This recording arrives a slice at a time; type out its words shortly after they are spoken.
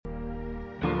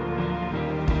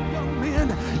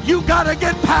You got to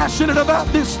get passionate about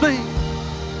this thing.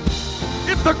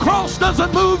 If the cross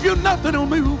doesn't move you, nothing will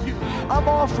move you. I'm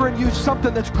offering you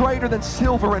something that's greater than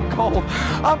silver and gold.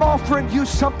 I'm offering you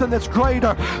something that's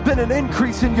greater than an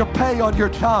increase in your pay on your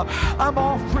job. I'm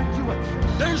offering you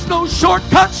There's no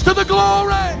shortcuts to the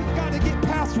glory. We've got to get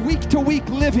past week-to-week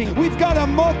living. We've got to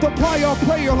multiply our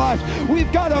prayer life.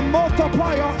 We've got to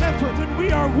multiply our effort. And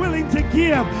we are willing to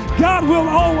give. God will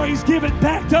always give it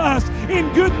back to us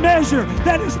in good measure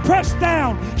that is pressed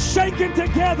down, shaken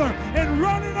together, and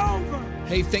running over.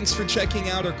 Hey, thanks for checking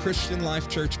out our Christian Life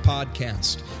Church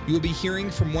podcast. You will be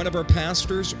hearing from one of our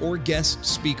pastors or guest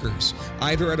speakers,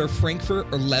 either at our Frankfurt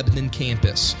or Lebanon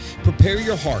campus. Prepare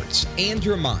your hearts and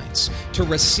your minds to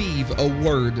receive a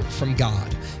word from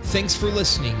God. Thanks for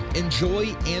listening. Enjoy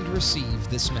and receive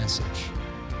this message.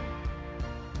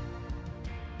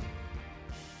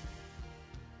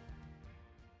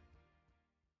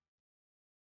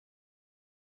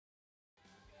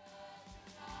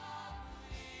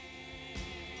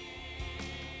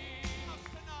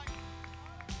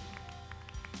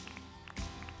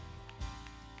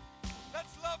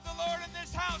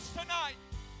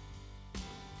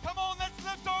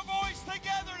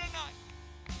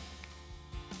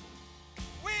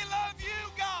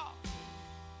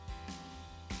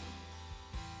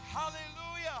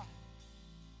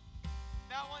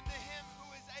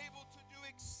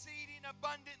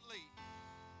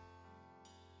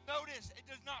 Notice, it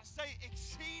does not say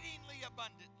exceedingly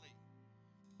abundantly,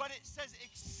 but it says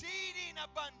exceeding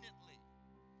abundantly.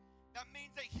 That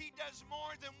means that He does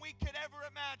more than we could ever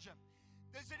imagine.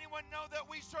 Does anyone know that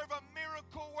we serve a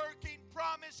miracle-working,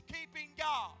 promise-keeping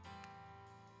God?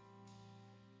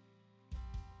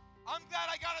 I'm glad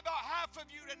I got about half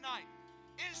of you tonight.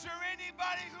 Is there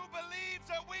anybody who believes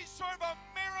that we serve a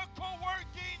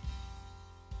miracle-working,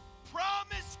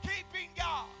 promise-keeping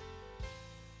God?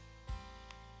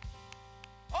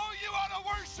 Oh, you ought to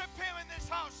worship Him in this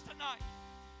house tonight.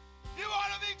 You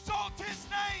ought to exalt His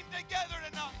name together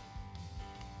tonight.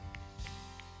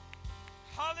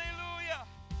 Hallelujah.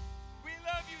 We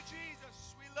love you,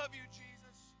 Jesus. We love you,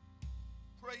 Jesus.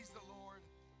 Praise the Lord.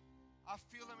 I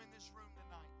feel Him in this room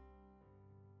tonight.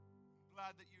 I'm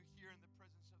glad that you're here in the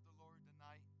presence of the Lord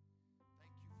tonight.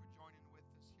 Thank you for joining with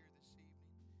us here this evening.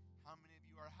 How many of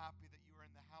you are happy that you are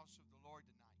in the house of the Lord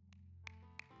tonight?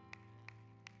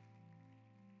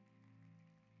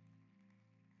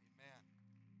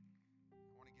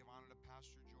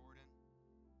 Pastor Jordan,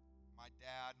 my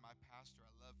dad, my pastor,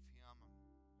 I love him. I'm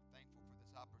thankful for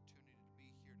this opportunity to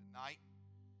be here tonight.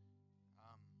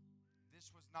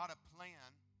 This was not a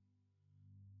plan.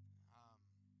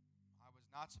 I was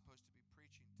not supposed to be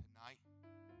preaching tonight.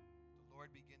 The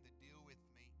Lord began to deal with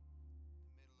me in the middle of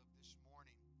this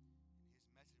morning. His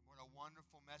message, what a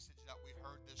wonderful message that we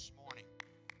heard this morning.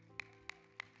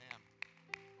 Man.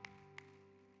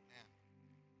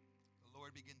 The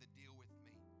Lord began to deal with me.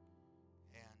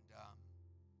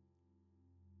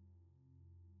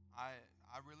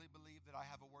 I really believe that I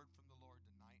have a word from the Lord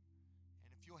tonight.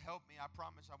 And if you'll help me, I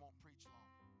promise I won't preach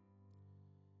long.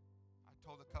 I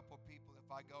told a couple of people if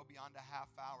I go beyond a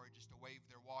half hour just to wave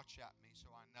their watch at me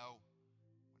so I know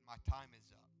when my time is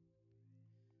up.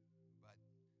 But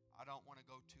I don't want to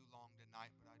go too long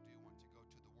tonight, but I do want to go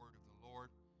to the word of the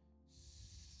Lord.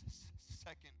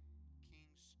 2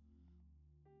 Kings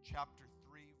chapter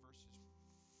 3 verses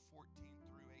 14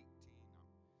 through 18.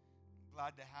 I'm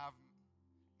glad to have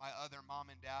my other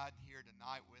mom and dad here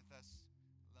tonight with us.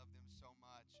 I love them so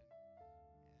much. And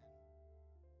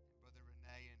Brother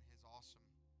Renee and his awesome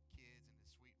kids and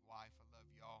his sweet wife. I love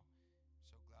y'all. I'm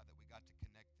so glad that we got to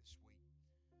connect this week.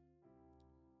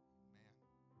 Amen.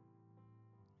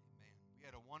 We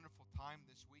had a wonderful time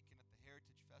this weekend at the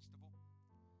Heritage Festival.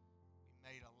 We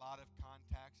made a lot of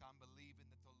contacts. I'm believing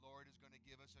that the Lord is going to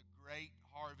give us a great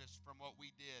harvest from what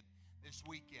we did this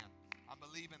weekend. I'm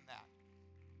believing that.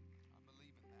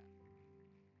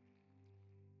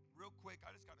 Real quick, I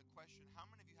just got a question. How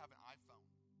many of you have an iPhone?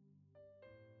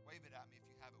 Wave it at me if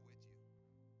you have it with you.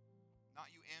 Not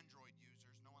you Android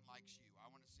users. No one likes you. I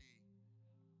want to see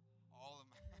all of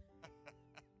my...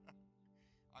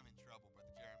 I'm in trouble,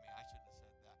 Brother Jeremy. I shouldn't have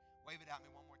said that. Wave it at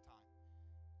me one more time.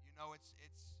 You know, it's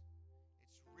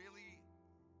really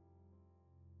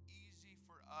easy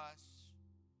for us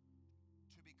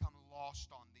to become lost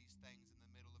on these things in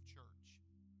the middle of church.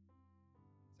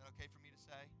 Is that okay for me to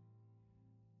say?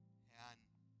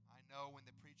 Know when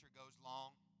the preacher goes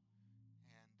long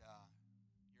and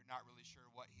you're not really sure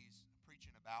what he's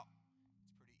preaching about, it's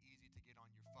pretty easy to get on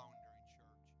your phone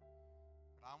during church.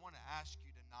 But I want to ask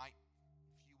you tonight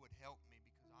if you would help me,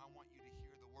 because I want you to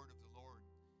hear the word of the Lord.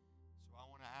 So I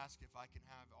want to ask ask if I can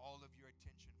have all of your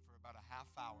attention for about a half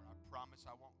hour. I promise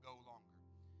I won't go longer.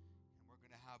 And we're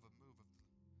going to have a move of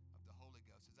the Holy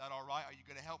Ghost. Is that all right? Are you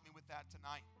going to help me with that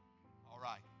tonight? All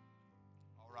right.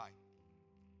 All right.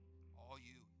 All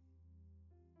you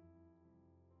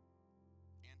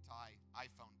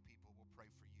anti-iPhone people will pray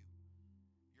for you.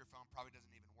 Your phone probably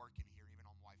doesn't even work in here, even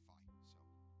on Wi-Fi.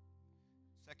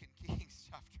 So, 2 Kings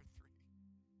chapter 3.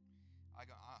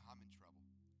 I'm in trouble.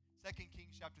 2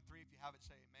 Kings chapter 3, if you have it,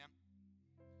 say amen.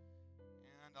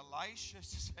 And Elisha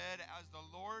said, as the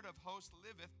Lord of hosts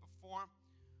liveth, before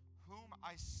whom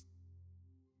I stand,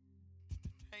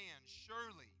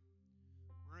 surely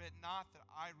were it not that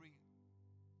I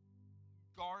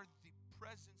regard the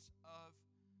presence of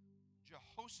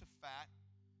Jehoshaphat,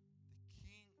 the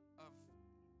king of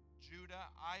Judah,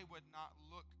 I would not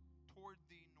look toward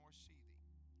thee nor see thee.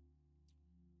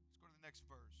 Let's go to the next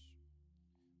verse.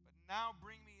 But now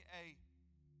bring me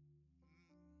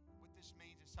what this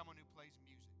means is someone who plays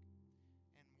music.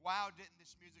 And wow, didn't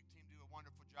this music team do a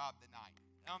wonderful job tonight?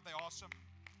 Aren't they awesome?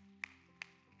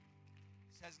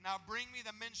 It says, now bring me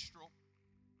the minstrel.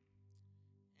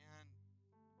 And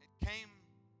it came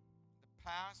to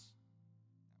pass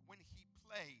that when he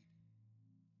played,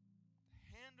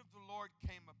 the hand of the Lord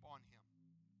came upon him.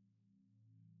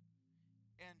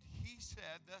 And he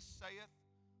said, thus saith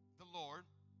the Lord,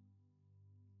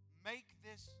 make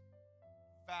this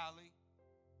valley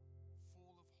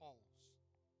full of holes.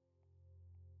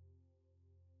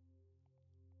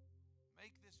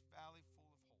 Make this valley full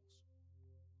of holes.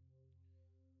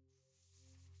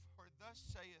 For thus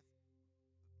saith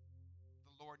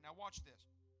the Lord. Now watch this.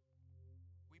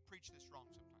 We preach this wrong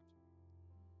sometimes.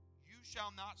 You shall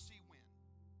not see wind,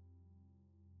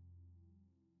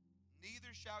 neither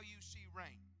shall you see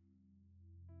rain.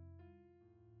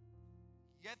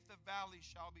 Yet the valley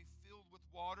shall be filled with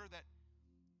water, that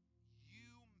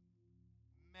you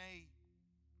may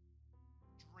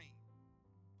drink,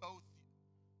 both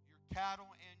your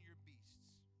cattle and your beasts.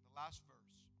 The last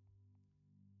verse.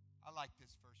 I like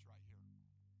this verse right here.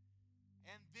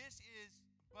 And this is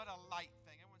but a light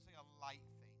thing. Everyone say a light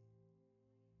thing.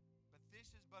 But this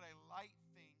is but a light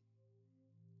thing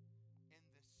in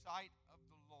the sight of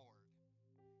the Lord.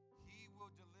 He will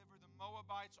deliver the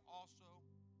Moabites also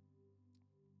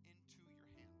into your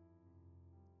hand.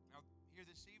 Now, here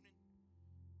this evening,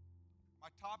 my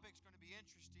topic's going to be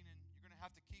interesting, and you're going to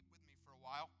have to keep with me for a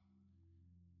while.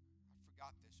 I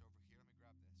forgot this over here. Let me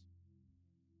grab this.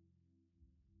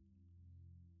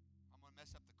 I'm going to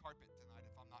mess up the carpet tonight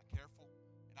if I'm not careful,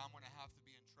 and I'm going to have to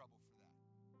be in trouble for that.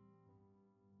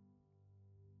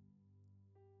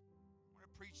 I'm going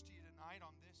to preach to you tonight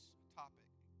on this topic.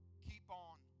 Keep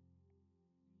on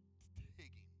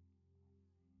digging.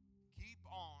 Keep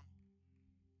on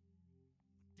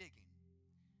digging.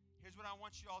 Here's what I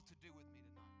want you all to do with me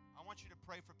tonight. I want you to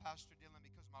pray for Pastor Dillion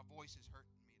because my voice is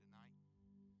hurting me tonight.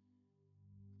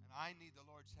 And I need the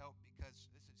Lord's help because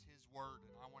this is His word,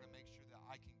 and I want to make sure that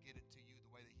I can get it to you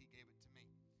the way that He gave it to me.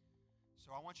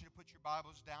 So I want you to put your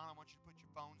Bibles down. I want you to put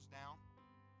your phones down.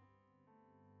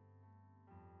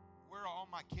 Where are all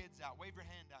my kids at? Wave your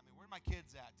hand at me. Where are my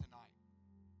kids at tonight?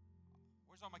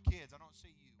 Where's all my kids? I don't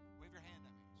see you. Wave your hand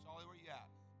at me. Solly, where you at?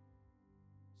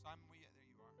 Simon, where you at? There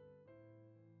you are.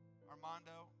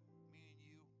 Armando, me and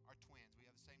you are twins. We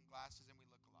have the same glasses and we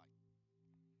look alike.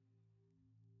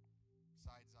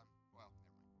 Besides, well, never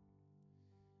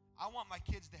mind. I want my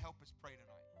kids to help us pray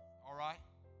tonight. All right?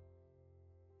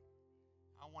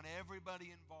 I want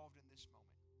everybody involved in this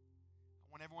moment. I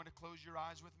want everyone to close your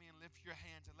eyes with me and lift your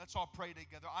hands, and let's all pray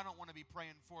together. I don't want to be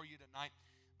praying for you tonight,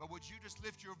 but would you just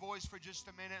lift your voice for just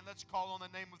a minute and let's call on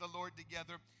the name of the Lord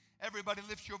together. Everybody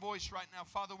lift your voice right now.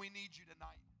 Father, we need you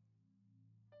tonight.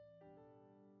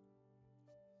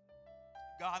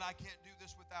 God, I can't do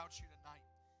this without you tonight.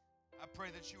 I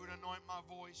pray that you would anoint my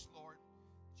voice, Lord,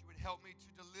 that you would help me to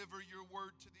deliver your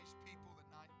word to these people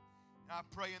tonight. And I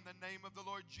pray in the name of the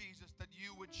Lord Jesus that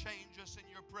you would change us in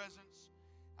your presence.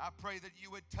 I pray that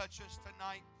you would touch us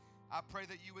tonight. I pray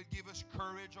that you would give us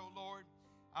courage, oh Lord.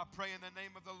 I pray in the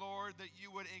name of the Lord that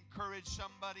you would encourage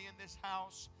somebody in this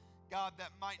house, God,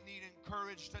 that might need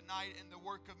encouraged tonight in the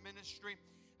work of ministry.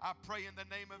 I pray in the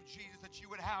name of Jesus that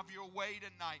you would have your way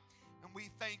tonight. And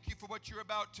we thank you for what you're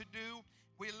about to do.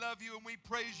 We love you and we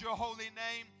praise your holy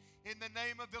name in the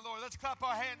name of the Lord. Let's clap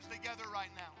our hands together right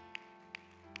now.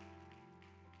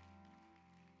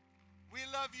 We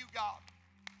love you, God.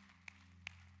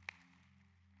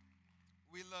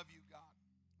 We love you, God.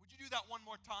 Would you do that one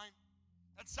more time?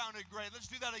 That sounded great.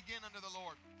 Let's do that again unto the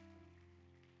Lord.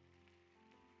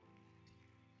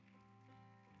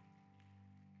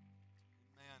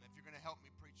 Amen. If you're going to help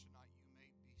me preach tonight, you may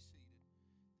be seated.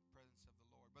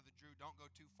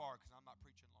 far because I'm not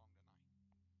preaching long tonight.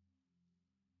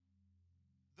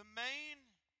 The main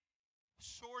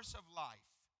source of life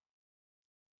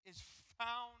is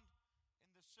found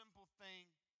in the simple thing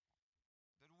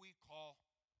that we call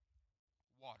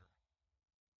water.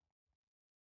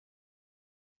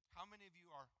 How many of you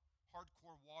are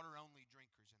hardcore water-only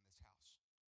drinkers in this house?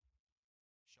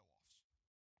 Show-offs.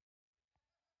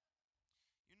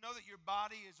 You know that your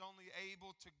body is only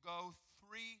able to go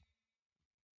 3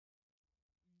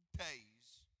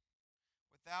 days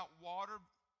without water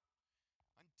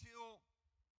until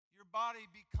your body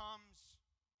becomes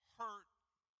hurt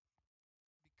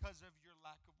because of your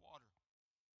lack of water.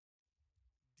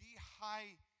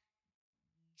 Dehydration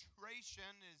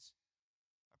is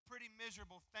a pretty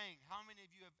miserable thing. How many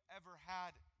of you have ever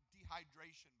had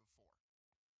dehydration before?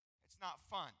 It's not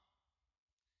fun.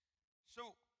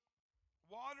 So,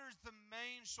 water is the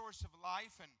main source of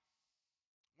life, and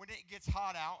when it gets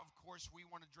hot out, of course, we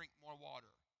want to drink more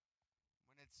water.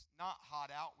 When it's not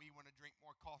hot out, we want to drink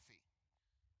more coffee,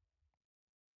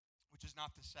 which is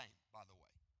not the same, by the way.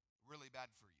 Really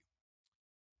bad for you.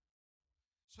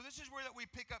 So this is where that we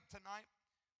pick up tonight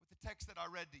with the text that I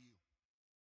read to you.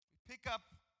 We pick up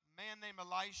a man named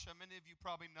Elisha. Many of you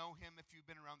probably know him if you've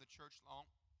been around the church long.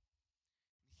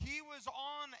 He was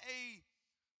on a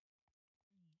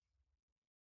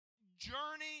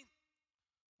journey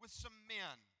with some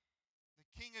men. The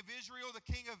king of Israel, the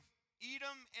king of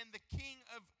Edom, and the king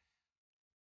of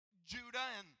Judah.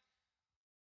 And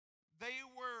they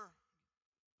were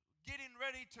getting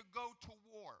ready to go to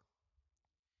war.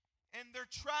 And they're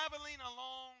traveling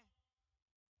along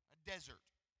a desert.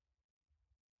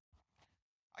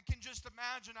 I can just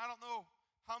imagine, I don't know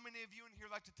how many of you in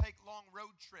here like to take long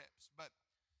road trips, but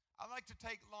I like to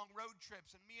take long road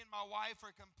trips, and me and my wife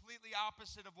are completely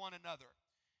opposite of one another.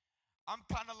 I'm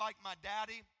kind of like my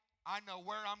daddy. I know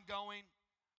where I'm going.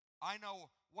 I know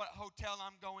what hotel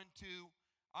I'm going to.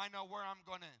 I know where I'm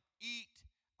going to eat.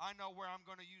 I know where I'm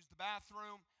going to use the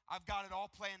bathroom. I've got it all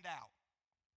planned out.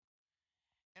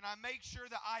 And I make sure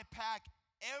that I pack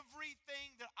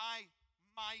everything that I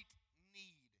might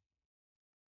need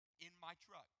in my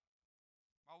truck.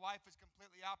 My wife is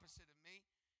completely opposite of me.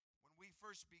 When we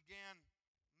first began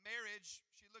marriage,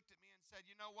 she looked at me and said,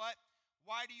 "You know what?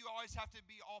 Why do you always have to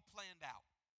be all planned out?"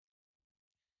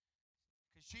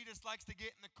 Because she just likes to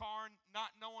get in the car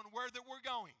not knowing where that we're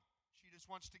going. She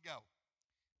just wants to go.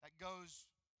 That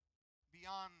goes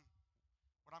beyond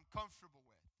what I'm comfortable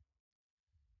with.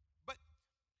 But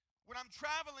when I'm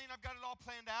traveling, I've got it all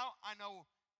planned out. I know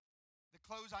the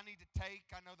clothes I need to take.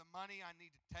 I know the money I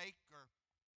need to take. Or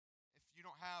if you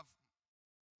don't have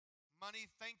money,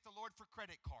 thank the Lord for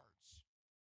credit cards.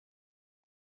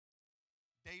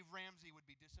 Dave Ramsey would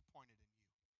be disappointed in you.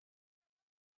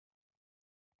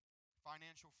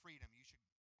 Financial freedom. You should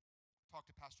talk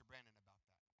to Pastor Brandon about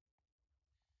that.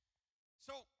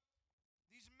 So,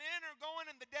 these men are going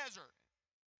in the desert.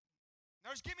 Now,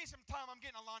 just give me some time. I'm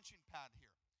getting a launching pad here.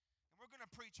 And we're going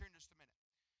to preach here in just a minute.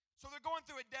 So they're going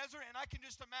through a desert, and I can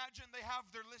just imagine they have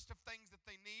their list of things that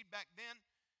they need. Back then,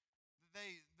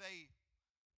 they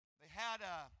had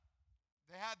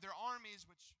their armies,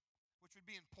 which would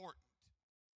be important.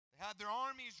 They had their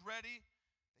armies ready.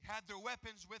 They had their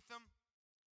weapons with them.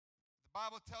 The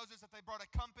Bible tells us that they brought a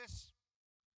compass,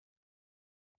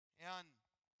 and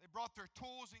they brought their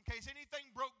tools in case anything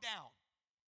broke down.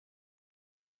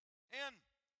 And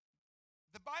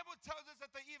the Bible tells us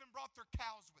that they even brought their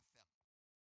cows with them.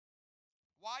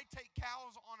 Why take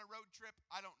cows on a road trip?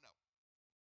 I don't know.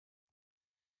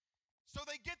 So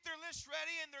they get their list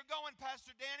ready, and they're going,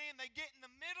 Pastor Danny, and they get in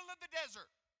the middle of the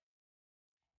desert,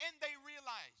 and they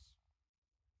realize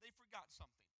they forgot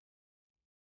something.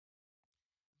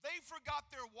 They forgot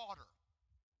their water.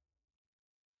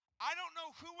 I don't know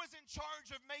who was in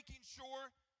charge of making sure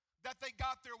that they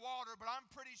got their water, but I'm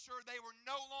pretty sure they were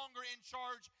no longer in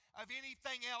charge of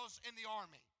anything else in the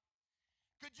army.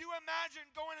 Could you imagine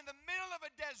going in the middle of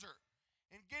a desert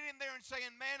and getting there and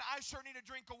saying, "Man, I sure need a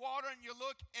drink of water," and you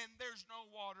look and there's no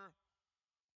water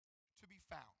to be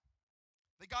found.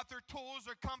 They got their tools,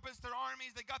 their compass, their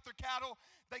armies, they got their cattle,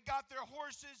 they got their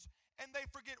horses, and they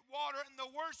forget water. And the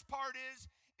worst part is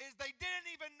they didn't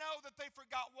even know that they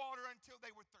forgot water until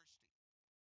they were thirsty.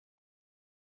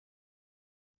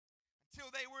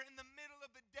 Until they were in the middle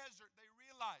of the desert, they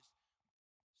realized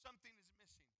something is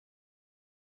missing.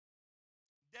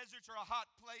 Deserts are a hot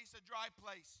place, a dry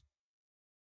place.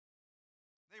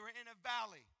 They were in a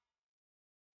valley.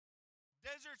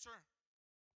 Deserts are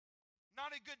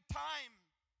not a good time.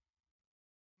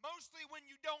 Mostly when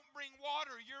you don't bring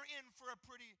water, you're in for a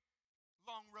pretty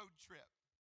long road trip.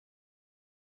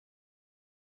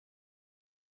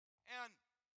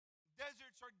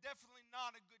 Deserts are definitely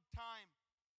not a good time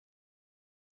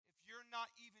if you're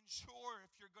not even sure if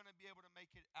you're going to be able to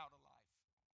make it out alive.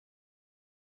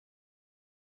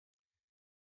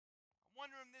 I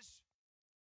wonder in this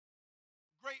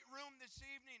great room this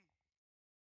evening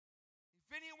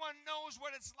if anyone knows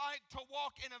what it's like to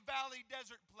walk in a valley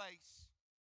desert place,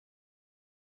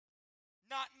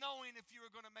 not knowing if you were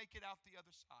going to make it out the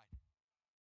other side.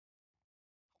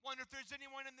 I wonder if there's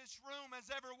anyone in this room has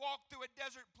ever walked through a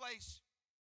desert place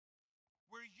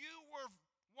where you were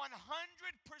 100%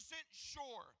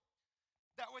 sure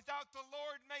that without the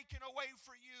Lord making a way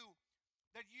for you,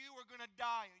 that you were going to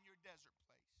die in your desert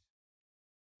place.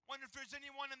 I wonder if there's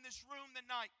anyone in this room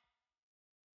tonight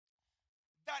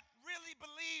that really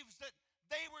believes that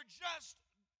they were just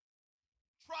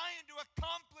trying to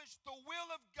accomplish the will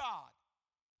of God,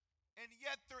 and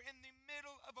yet they're in the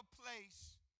middle of a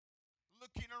place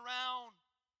looking around,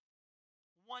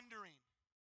 wondering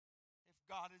if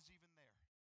God is even there.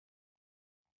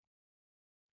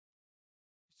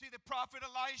 You see, the prophet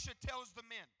Elisha tells the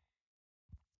men,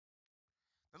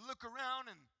 they look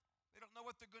around and they don't know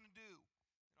what they're going to do.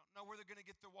 They don't know where they're going to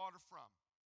get their water from.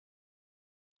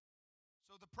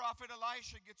 So the prophet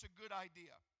Elisha gets a good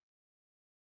idea.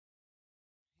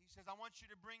 He says, I want you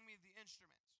to bring me the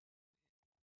instruments.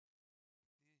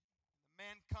 The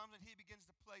man comes and he begins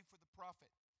to play for the prophet.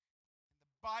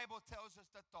 And the Bible tells us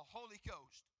that the Holy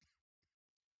Ghost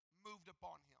moved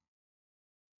upon him.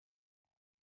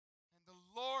 And the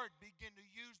Lord began to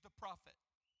use the prophet.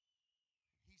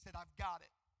 He said, I've got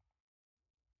it.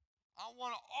 I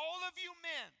want all of you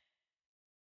men,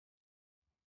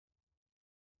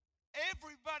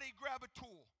 everybody grab a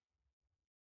tool.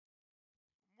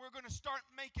 We're going to start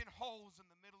making holes in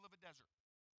the middle of a desert.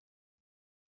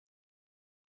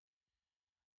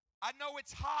 I know it's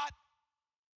hot.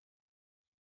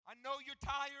 I know you're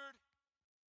tired.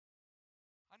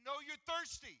 I know you're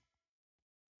thirsty.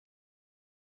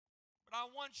 But I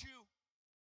want you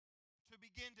to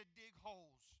begin to dig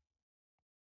holes.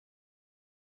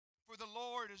 For the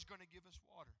Lord is going to give us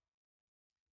water.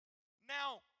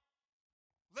 Now,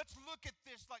 let's look at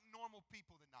this like normal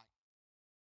people tonight.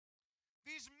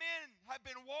 These men have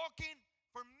been walking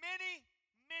for many,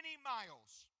 many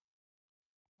miles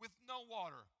with no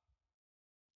water.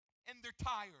 And they're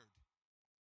tired.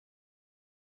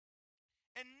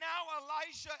 And now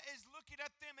Elisha is looking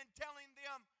at them and telling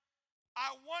them,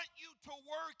 I want you to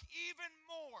work even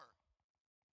more.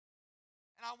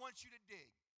 And I want you to dig.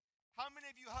 How many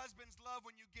of you husbands love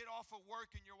when you get off of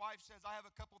work and your wife says, I have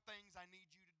a couple things I need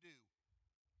you to do?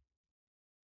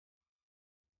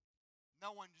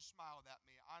 No one just smiled at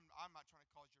me. I'm not trying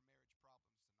to cause your marriage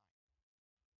problems tonight.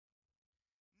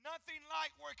 Nothing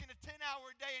like working a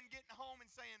 10-hour day and getting home and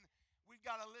saying, we've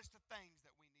got a list of things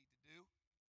that we need to do.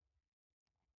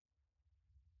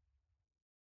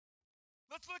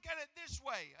 Let's look at it this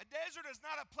way. A desert is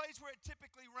not a place where it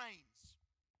typically rains.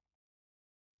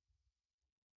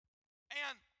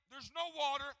 And there's no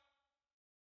water.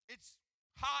 It's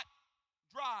hot,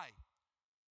 dry.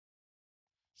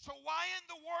 So why in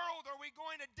the world are we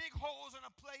going to dig holes in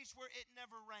a place where it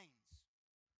never rains?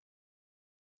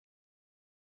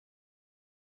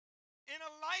 And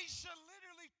Elisha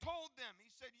literally told them,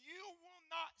 he said, you will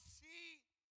not see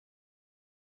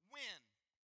wind.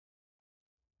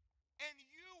 And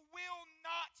you will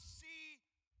not see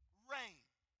rain.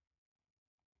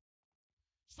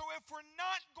 So if we're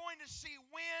not going to see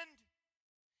wind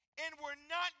and we're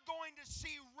not going to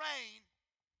see rain,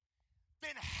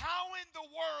 then how in the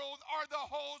world are the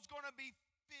holes going to be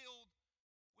filled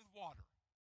with water?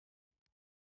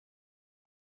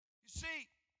 You see,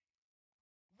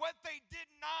 what they did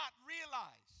not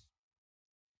realize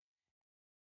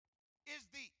is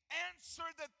the answer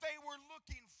that they were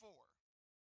looking for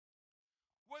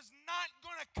was not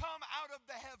going to come out of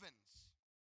the heavens,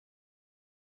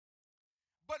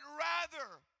 but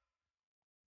rather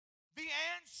the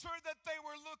answer that they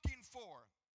were looking for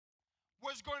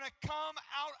was going to come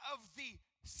out of the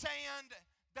sand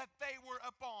that they were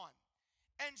upon.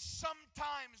 And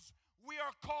sometimes we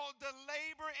are called to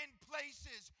labor in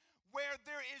places where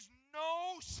there is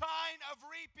no sign of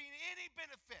reaping any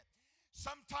benefit.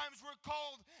 Sometimes we're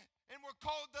called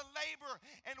to labor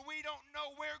and we don't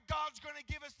know where God's going to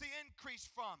give us the increase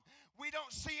from. We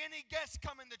don't see any guests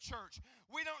coming to church.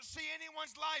 We don't see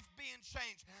anyone's life being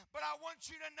changed. But I want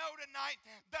you to know tonight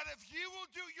that if you will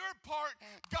do your part,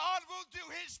 God will do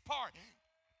his part.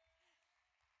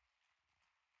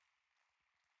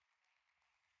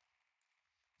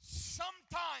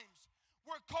 Sometimes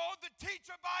we're called to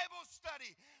teach a Bible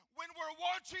study when we're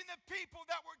watching the people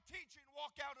that we're teaching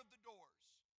walk out of the doors.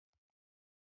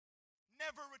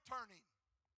 never returning.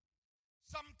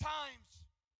 Sometimes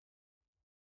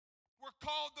we're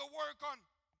called to work on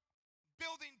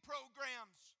building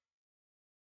programs,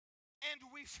 and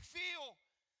we feel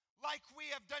like we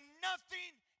have done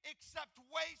nothing except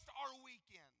waste our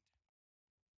weekend.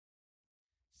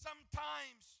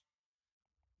 Sometimes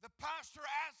the pastor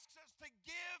asks us to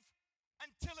give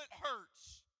until it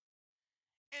hurts.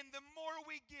 And the more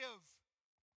we give,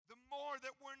 the more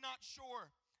that we're not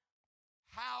sure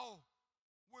how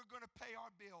we're going to pay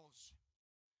our bills.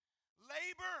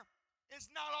 Labor is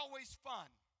not always fun.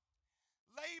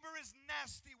 Labor is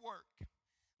nasty work.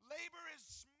 Labor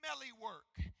is smelly work.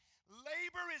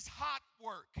 Labor is hot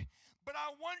work. But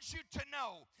I want you to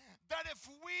know that if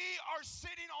we are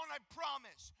sitting on a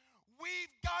promise,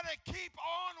 we've got to keep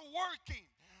on working.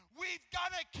 We've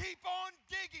got to keep on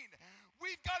digging.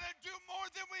 We've got to do more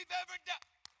than we've ever done.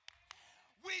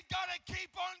 We've got to keep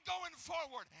on going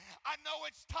forward. I know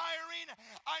it's tiring.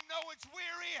 I know it's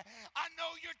weary. I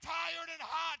know you're tired and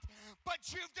hot. But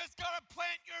you've just got to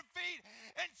plant your feet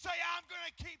and say, I'm going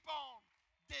to keep on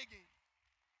digging.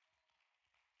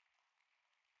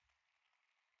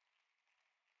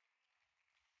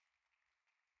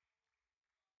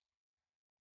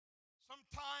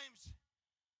 Sometimes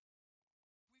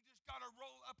we just got to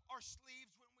roll up our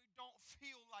sleeves when we don't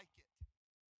feel like it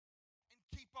and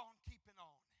keep on keeping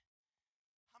on.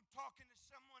 I'm talking to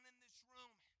someone in this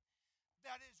room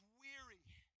that is weary.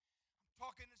 I'm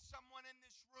talking to someone in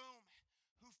this room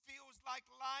who feels like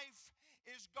life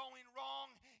is going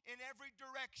wrong in every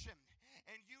direction,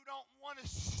 and you don't want to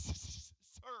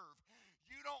serve.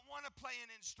 You don't want to play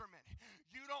an instrument.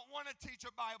 You don't want to teach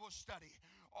a Bible study.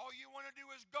 All you want to do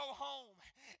is go home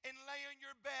and lay in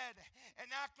your bed and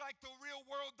act like the real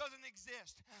world doesn't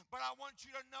exist. But I want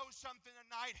you to know something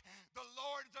tonight. The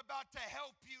Lord is about to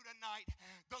help you tonight.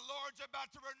 The Lord's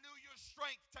about to renew your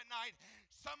strength tonight.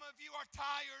 Some of you are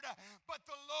tired, but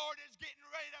the Lord is getting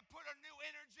ready to put a new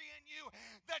energy in you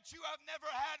that you have never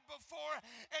had before,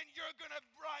 and you're going to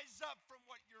rise up from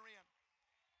what you're in.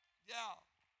 Yeah.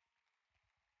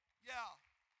 Yeah.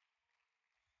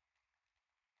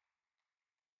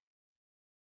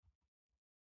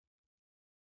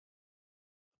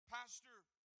 The pastor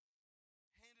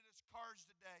handed us cards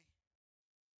today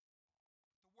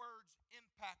with the words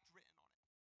impact written on it.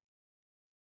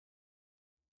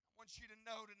 I want you to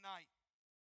know tonight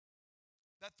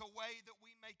that the way that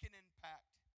we make an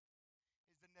impact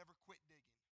is to never quit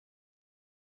digging.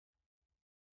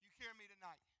 You hear me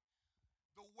tonight?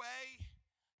 The way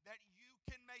that you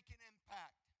can make an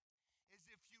impact is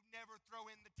if you never throw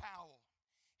in the towel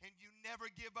and you never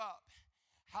give up.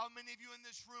 How many of you in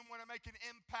this room want to make an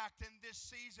impact in this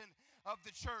season of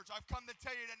the church? I've come to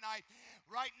tell you tonight,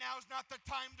 right now is not the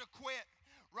time to quit.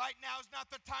 Right now is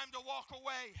not the time to walk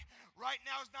away. Right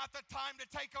now is not the time to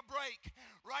take a break.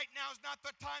 Right now is not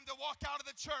the time to walk out of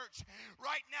the church.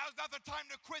 Right now is not the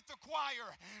time to quit the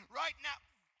choir. Right now,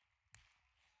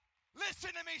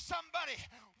 listen to me, somebody.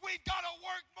 We've got to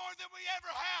work more than we ever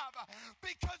have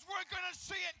because we're going to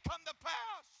see it come to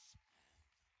pass.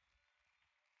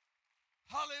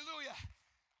 Hallelujah.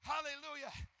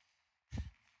 Hallelujah.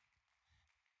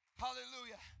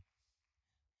 Hallelujah.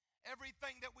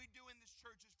 Everything that we do in this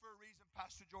church is for a reason,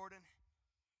 Pastor Jordan.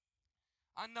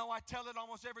 I know I tell it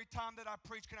almost every time that I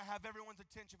preach. Can I have everyone's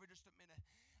attention for just a minute?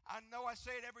 I know I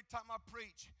say it every time I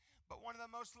preach, but one of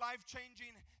the most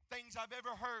life-changing things I've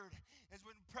ever heard is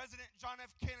when President John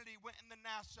F. Kennedy went into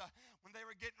NASA when they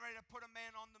were getting ready to put a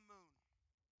man on the moon.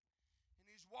 And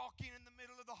he's walking in the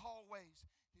middle of the hallways.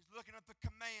 He's looking at the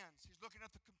commands. He's looking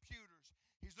at the computers.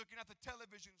 He's looking at the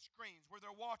television screens where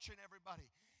they're watching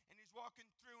everybody. And he's walking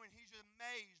through and he's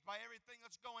amazed by everything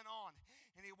that's going on.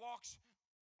 And he walks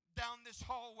down this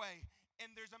hallway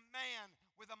and there's a man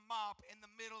with a mop in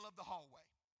the middle of the hallway.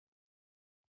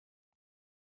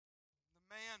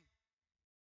 The man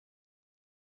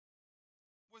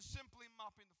was simply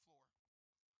mopping the floor.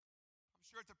 I'm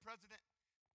sure the president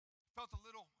felt a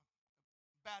little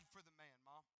bad for the man,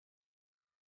 Mom.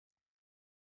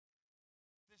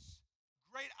 This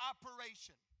great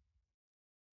operation,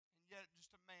 and yet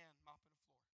just a man mopping the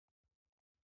floor.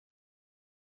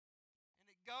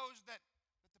 And it goes that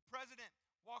the president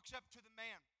walks up to the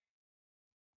man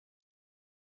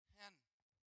and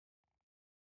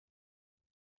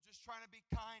just trying to be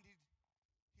kind,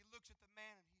 he looks at the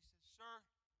man and he says, "Sir,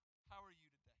 how are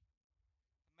you today?"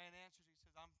 The man answers, he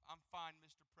says, I'm fine,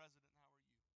 Mr. President, how are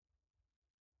you?"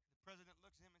 The president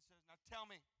looks at him and says, "Now tell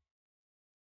me,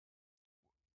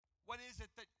 what is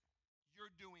it that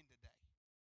you're doing today?"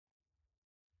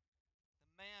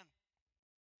 The man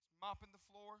is mopping the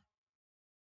floor.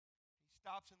 He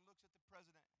stops and looks at the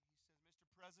president. And he says, "Mr.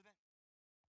 president,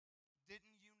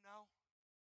 didn't you know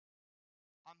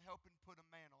I'm helping put a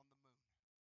man on the moon?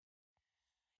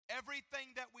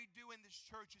 Everything that we do in this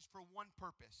church is for one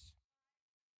purpose.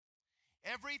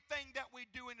 Everything that we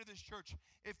do into this church,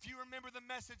 if you remember the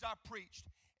message I preached,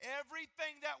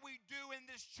 everything that we do in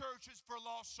this church is for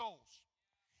lost souls.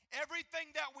 Everything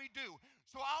that we do.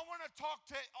 So I want to talk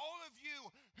to all of you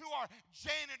who are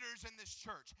janitors in this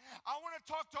church. I want to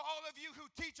talk to all of you who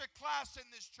teach a class in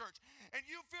this church. And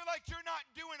you feel like you're not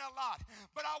doing a lot.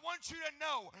 But I want you to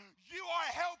know you are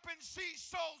helping see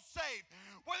souls saved.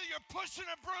 Whether you're pushing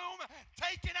a broom,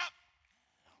 taking up,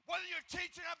 whether you're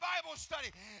teaching a Bible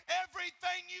study,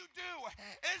 everything you do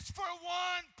is for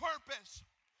one purpose.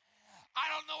 I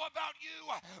don't know about you,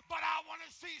 but I want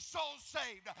to see souls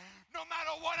saved. No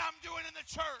matter what I'm doing in the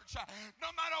church, no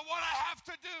matter what I have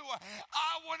to do,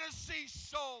 I want to see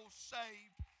souls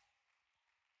saved.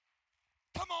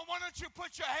 Come on, why don't you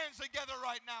put your hands together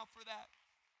right now for that?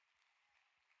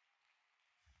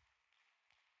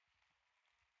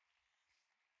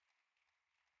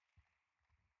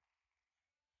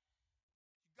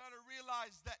 You got to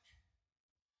realize that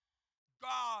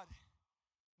God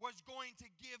was going to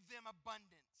give them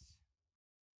abundance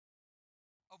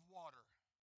of water.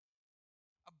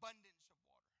 Abundance of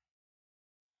water.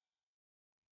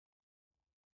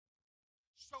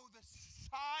 So the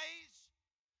size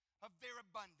of their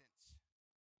abundance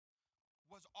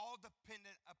was all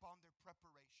dependent upon their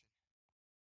preparation.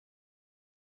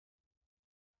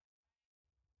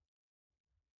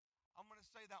 I'm going to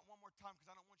say that one more time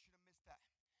because I don't want you to miss that.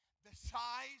 The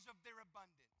size of their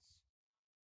abundance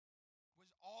was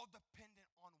all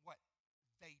dependent on what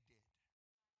they did.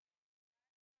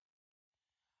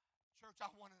 Church, I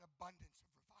want an abundance of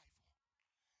revival.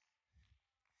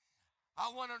 I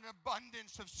want an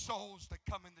abundance of souls to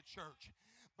come in the church.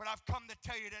 But I've come to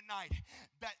tell you tonight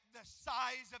that the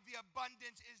size of the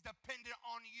abundance is dependent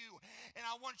on you. And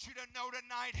I want you to know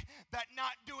tonight that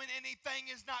not doing anything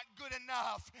is not good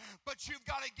enough. But you've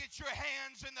got to get your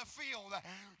hands in the field.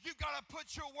 You've got to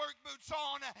put your work boots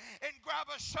on and grab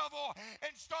a shovel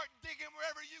and start digging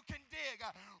wherever you can dig.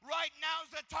 Right now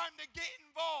is the time to get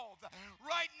involved.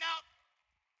 Right now,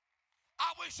 I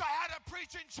wish I had a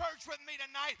preaching church with me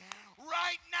tonight.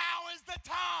 Right now is the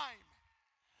time.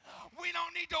 We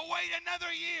don't need to wait another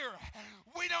year.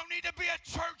 We don't need to be a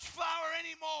church flower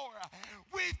anymore.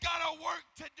 We've got a work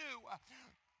to do.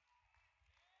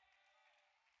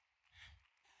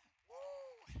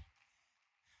 Woo.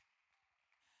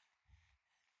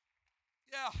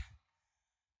 Yeah.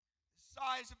 The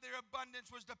size of their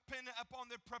abundance was dependent upon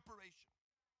their preparation.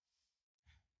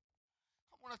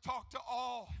 I want to talk to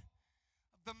all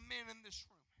of the men in this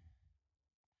room.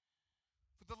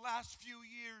 For the last few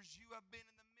years, you have been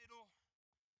in the middle,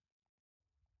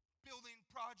 building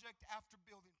project after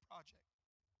building project.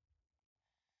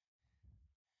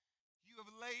 You have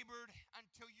labored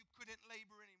until you couldn't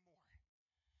labor anymore.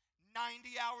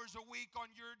 90 hours a week on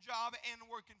your job and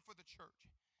working for the church.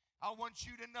 I want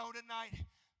you to know tonight,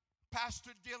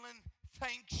 Pastor Dillion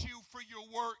thanks you for your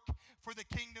work for the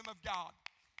kingdom of God.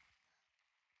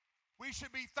 We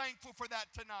should be thankful for that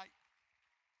tonight.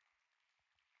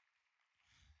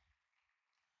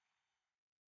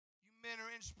 You men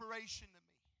are inspiration to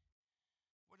me.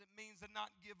 What it means to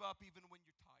not give up even when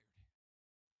you're tired.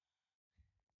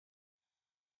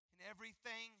 And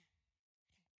everything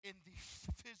in the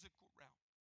physical realm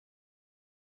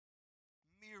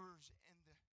mirrors in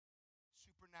the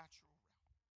supernatural realm.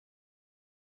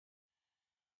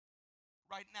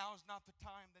 Right now is not the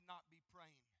time to not be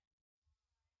praying.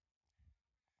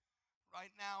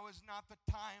 Right now is not the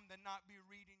time to not be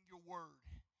reading your word.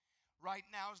 Right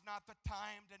now is not the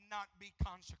time to not be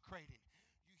consecrating.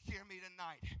 You hear me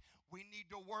tonight. We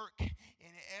need to work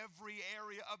in every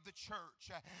area of the church.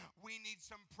 We need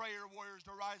some prayer warriors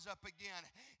to rise up again.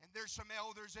 And there's some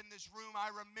elders in this room.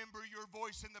 I remember your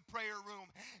voice in the prayer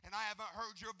room, and I haven't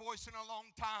heard your voice in a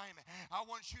long time. I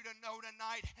want you to know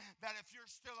tonight that if you're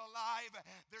still alive,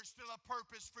 there's still a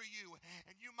purpose for you.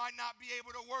 And you might not be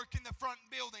able to work in the front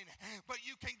building, but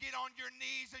you can get on your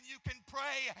knees and you can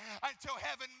pray until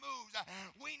heaven moves.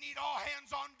 We need all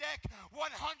hands on deck, 100%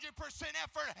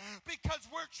 effort, because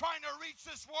we're trying to reach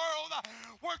this world.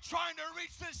 We're trying to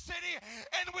reach this city,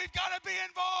 and we've got to be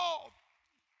involved.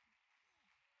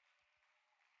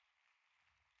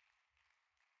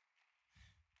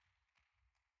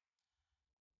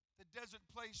 The desert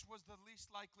place was the least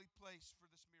likely place for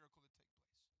this miracle to take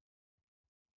place.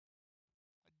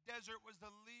 A desert was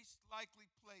the least likely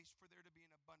place for there to be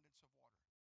an abundance of water.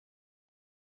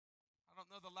 I don't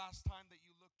know the last time that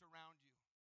you looked around you,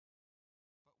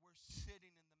 but we're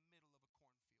sitting in the middle of a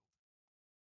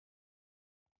cornfield.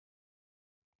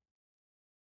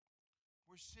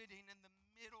 We're sitting in the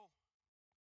middle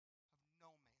of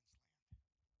no man's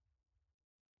land.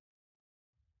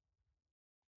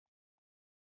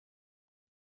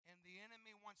 And the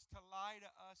enemy wants to lie to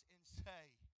us and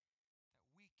say that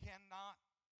we cannot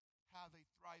have a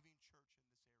thriving church in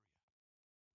this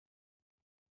area.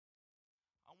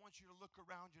 I want you to look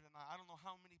around you tonight. I don't know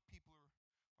how many people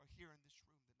are here in this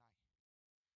room tonight.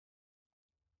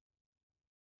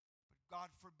 But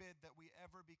God forbid that we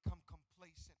ever become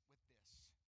complacent with this.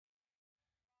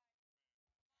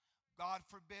 God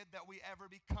forbid that we ever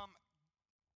become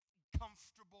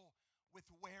comfortable with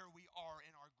where we are in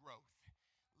our growth.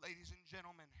 Ladies and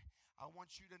gentlemen, I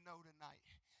want you to know tonight,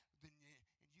 and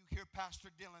you hear Pastor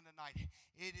Dillion tonight,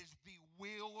 it is the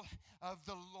will of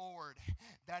the Lord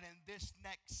that in this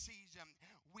next season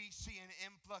we see an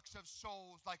influx of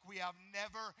souls like we have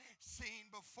never seen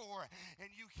before.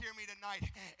 And you hear me tonight,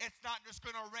 it's not just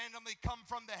going to randomly come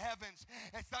from the heavens.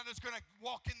 It's not just going to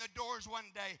walk in the doors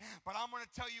one day. But I'm going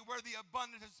to tell you where the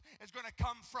abundance is going to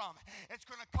come from. It's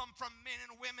going to come from men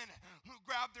and women who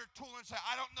grab their tool and say,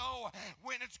 I don't know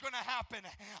when it's going to happen.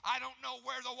 I don't know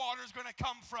where the water is going to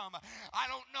come from. I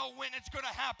don't know when it's going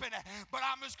to happen. But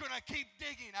I'm just going to keep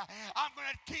digging. I'm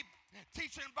going to keep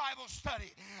teaching Bible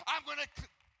study. I'm going to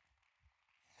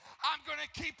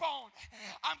keep on.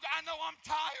 I know I'm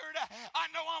tired. I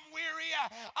know I'm weary.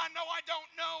 I know I don't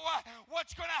know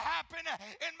what's going to happen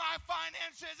in my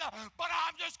finances, but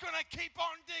I'm just going to keep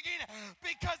on digging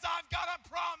because I've got a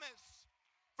promise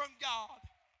from God.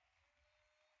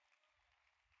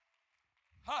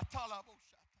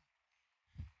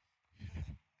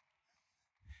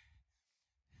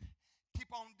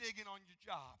 Keep on digging on your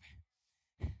job.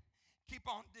 Keep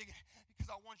on digging,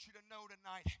 because I want you to know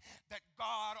tonight that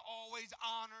God always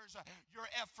honors your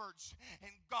efforts,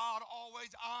 and God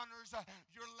always honors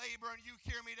your labor. And you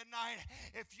hear me tonight,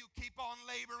 if you keep on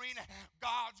laboring,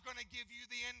 God's going to give you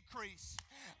the increase.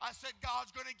 I said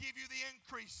God's going to give you the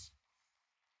increase.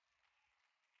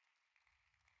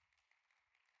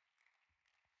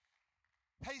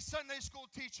 Hey, Sunday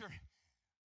school teacher,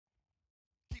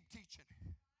 keep teaching.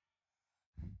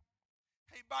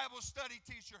 Hey, Bible study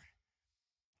teacher,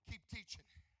 keep teaching.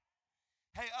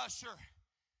 Hey, usher,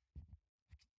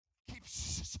 keep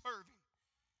serving.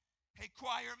 Hey,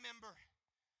 choir member,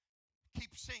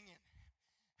 keep singing.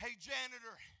 Hey,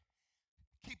 janitor,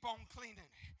 keep on cleaning.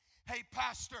 Hey,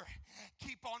 pastor,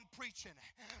 keep on preaching.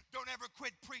 Don't ever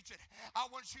quit preaching. I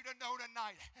want you to know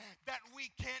tonight that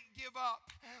we can't give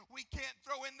up. We can't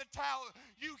throw in the towel.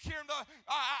 You hear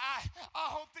I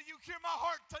hope that you hear my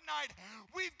heart tonight.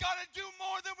 We've got to do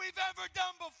more than we've ever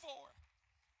done before.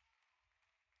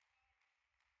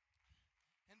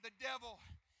 And the devil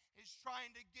is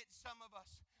trying to get some of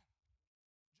us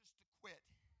just to quit.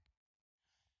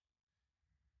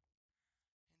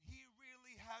 And he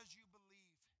really has you believe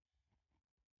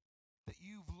that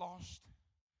you've lost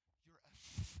your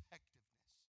effectiveness.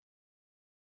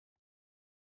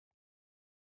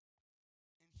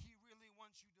 And he really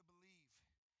wants you to believe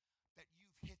that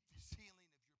you've hit the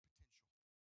ceiling of your potential.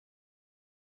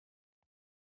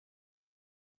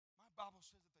 My Bible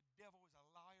says that the devil is a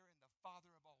liar and the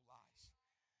father of all lies,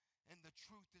 and the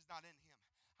truth is not in him.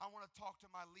 I want to talk to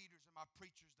my leaders and my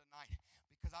preachers tonight,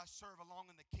 because I serve along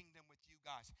in the kingdom with you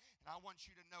guys. And I want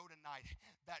you to know tonight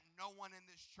that no one in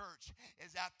this church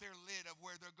is at their lid of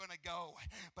where they're going to go.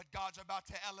 But God's about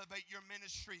to elevate your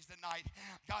ministries tonight.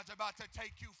 God's about to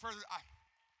take you further.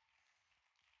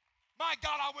 My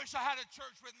God, I wish I had a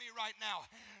church with me right now.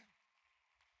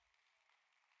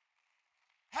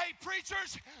 Hey,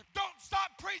 preachers, don't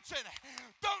stop preaching.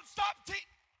 Don't stop teaching.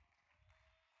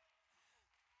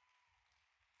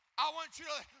 I want you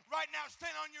to right now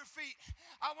stand on your feet.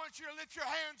 I want you to lift your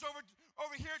hands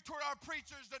over here toward our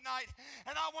preachers tonight.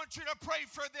 And I want you to pray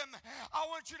for them. I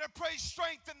want you to pray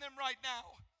strength in them right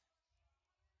now.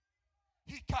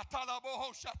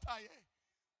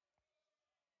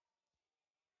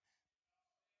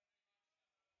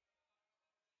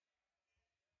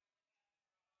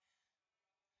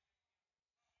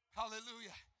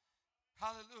 Hallelujah.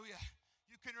 Hallelujah.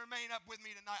 You can remain up with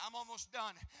me tonight. I'm almost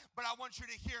done. But I want you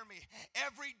to hear me.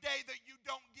 Every day that you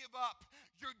don't give up,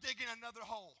 you're digging another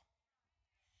hole.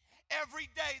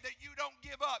 Every day that you don't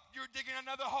give up, you're digging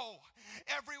another hole.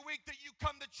 Every week that you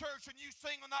come to church and you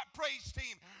sing on that praise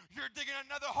team, you're digging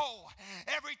another hole.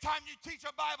 Every time you teach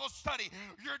a Bible study,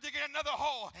 you're digging another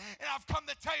hole. And I've come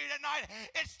to tell you tonight,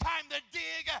 it's time to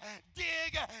dig,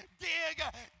 dig, dig,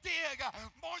 dig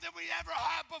more than we ever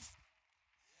have before.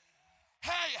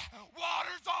 Hey,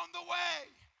 water's on the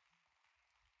way.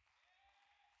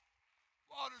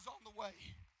 Water's on the way.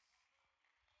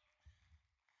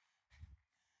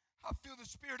 I feel the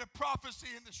spirit of prophecy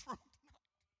in this room tonight.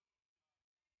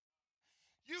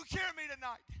 You hear me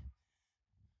tonight?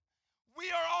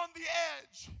 We are on the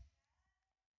edge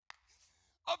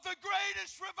of the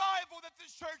greatest revival that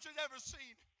this church has ever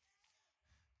seen.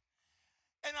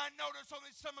 And I notice only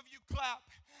some of you clap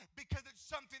because it's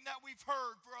something that we've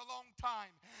heard for a long time.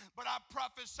 But I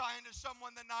prophesy into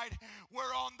someone tonight,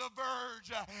 we're on the verge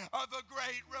of a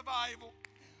great revival.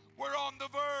 We're on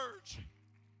the verge.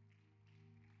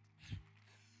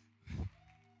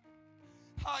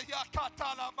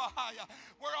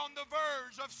 We're on the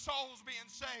verge of souls being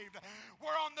saved.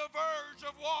 We're on the verge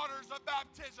of waters of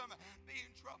baptism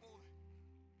being troubled.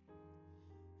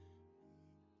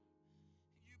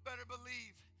 You better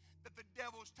believe that the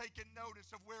devil's taking notice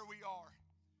of where we are.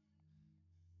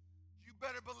 You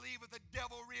better believe that the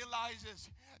devil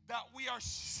realizes that we are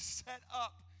set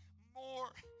up more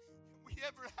than we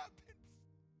ever have been.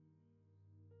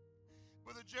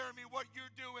 Brother Jeremy, what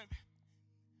you're doing,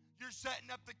 you're setting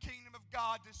up the kingdom of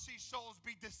God to see souls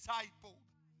be discipled.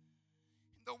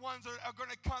 And the ones that are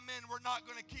going to come in, we're not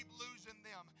going to keep losing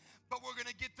them, but we're going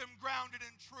to get them grounded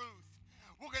in truth.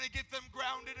 We're going to get them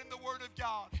grounded in the Word of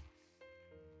God.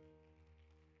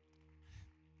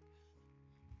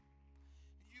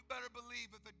 You better believe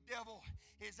that the devil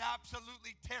is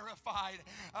absolutely terrified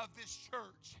of this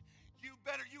church. You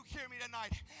hear me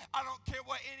tonight. I don't care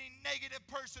what any negative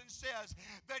person says.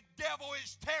 The devil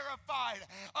is terrified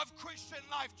of Christian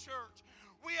Life Church.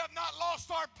 We have not lost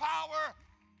our power.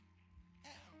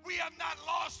 We have not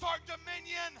lost our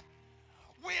dominion.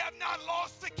 We have not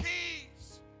lost the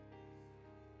keys.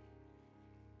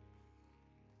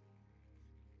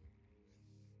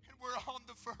 And we're on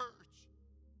the verge.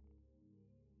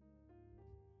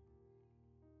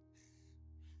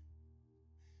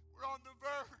 We're on the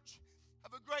verge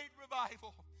of a great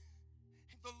revival.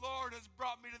 And the Lord has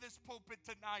brought me to this pulpit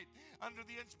tonight under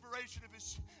the inspiration of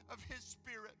His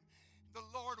Spirit. The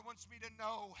Lord wants me to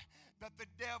know that the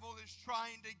devil is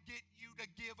trying to get you to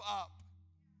give up.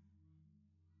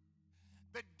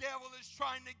 The devil is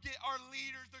trying to get our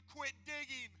leaders to quit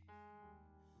digging.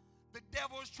 The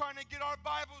devil is trying to get our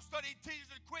Bible study teachers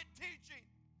to quit teaching.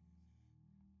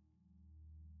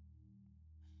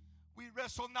 We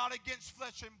wrestle not against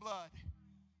flesh and blood,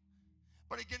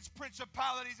 but against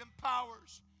principalities and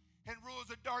powers and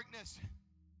rulers of darkness.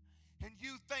 And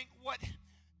you think what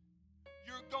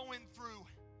you're going through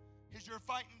is you're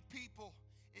fighting people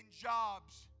in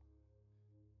jobs.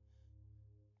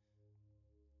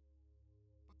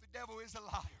 But the devil is a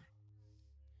liar.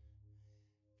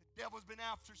 The devil's been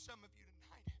after some of you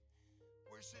tonight.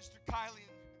 Where's Sister Kylie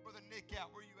and Brother Nick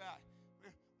at? Where you at?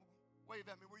 Wave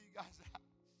at me. Where you guys at?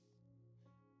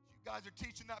 Guys are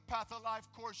teaching that Path of Life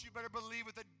course. You better believe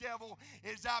it. The devil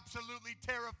is absolutely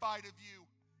terrified of you.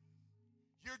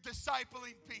 You're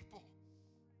discipling people.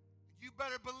 You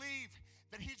better believe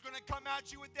that he's going to come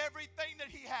at you with everything that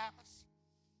he has.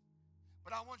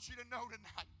 But I want you to know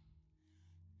tonight,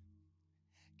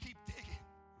 keep digging,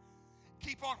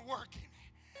 keep on working,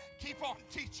 keep on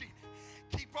teaching,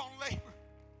 keep on laboring.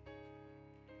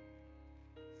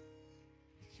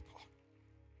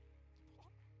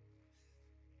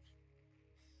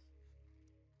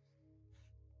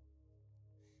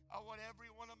 I want every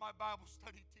one of my Bible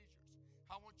study teachers,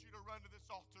 I want you to run to this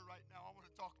altar right now. I want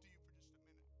to talk to you for just a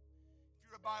minute. If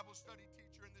you're a Bible study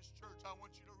teacher in this church, I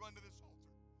want you to run to this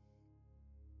altar.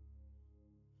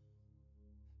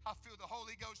 I feel the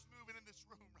Holy Ghost moving in this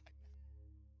room right now.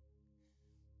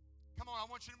 Come on, I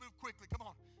want you to move quickly. Come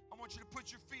on. I want you to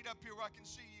put your feet up here where I can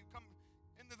see you. Come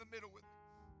into the middle with me.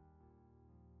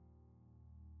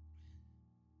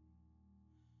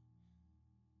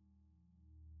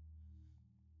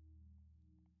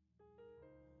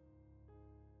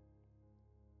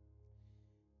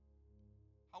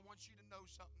 I want you to know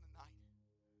something tonight.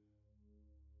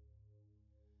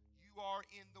 You are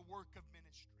in the work of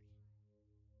ministry.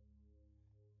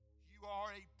 You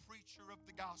are a preacher of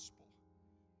the gospel.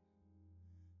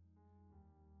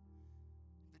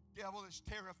 The devil is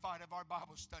terrified of our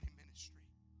Bible study ministry.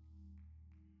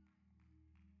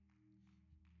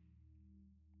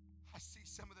 I see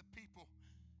some of the people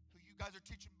who you guys are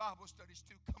teaching Bible studies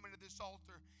to coming to this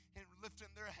altar and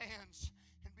lifting their hands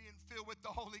and being filled with the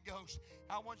Holy Ghost.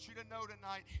 I want you to know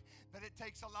tonight that it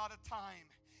takes a lot of time.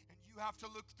 And you have to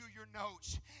look through your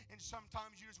notes. And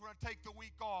sometimes you just want to take the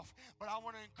week off. But I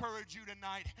want to encourage you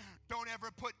tonight. Don't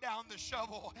ever put down the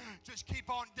shovel. Just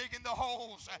keep on digging the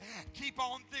holes. Keep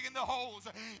on digging the holes.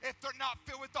 If they're not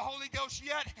filled with the Holy Ghost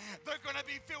yet, they're going to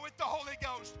be filled with the Holy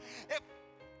Ghost.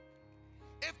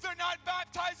 If they're not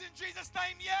baptized in Jesus'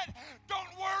 name yet,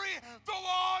 don't worry. The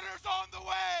water's on the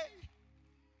way.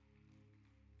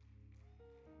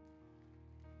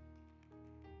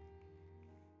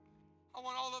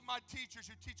 of my teachers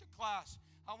who teach a class,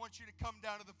 I want you to come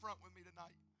down to the front with me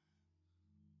tonight.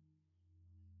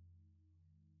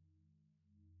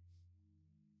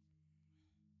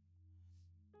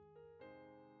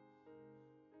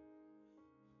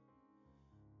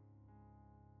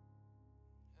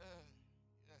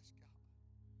 Yes, God.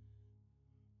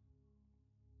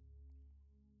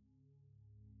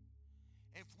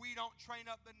 If we don't train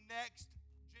up the next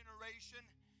generation,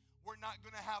 we're not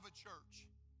going to have a church.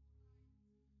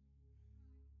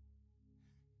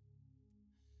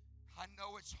 I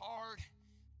know it's hard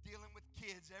dealing with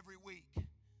kids every week.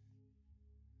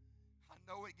 I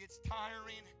know it gets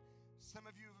tiring. Some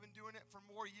of you have been doing it for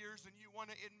more years than you want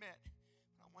to admit.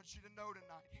 But I want you to know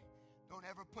tonight, don't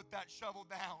ever put that shovel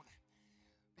down,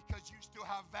 because you still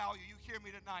have value. You hear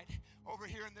me tonight over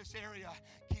here in this area.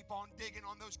 Keep on digging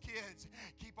on those kids.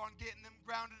 Keep on getting them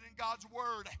grounded in God's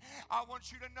word. I want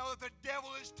you to know that the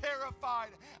devil is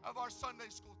terrified of our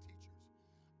Sunday school teachers.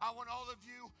 I want all of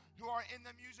you who are in the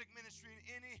music ministry,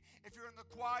 if you're in the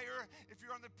choir, if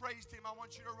you're on the praise team, I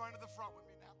want you to run to the front with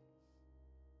me now.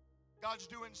 God's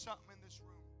doing something in this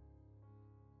room.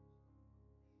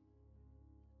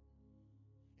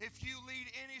 If you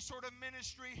lead any sort of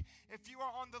ministry, if you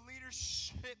are on the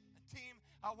leadership team,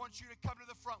 I want you to come to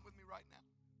the front with me right now.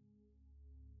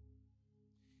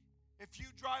 If you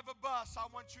drive a bus, I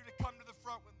want you to come to the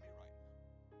front with me right now.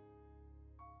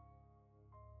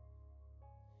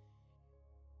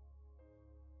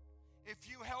 If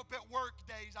you help at work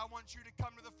days, I want you to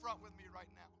come to the front with me right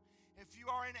now. If you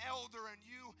are an elder and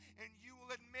you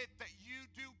will admit that you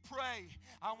do pray,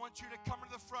 I want you to come to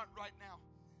the front right now.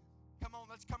 Come on,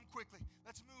 let's come quickly.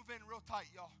 Let's move in real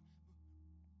tight, y'all.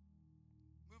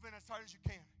 Move in as tight as you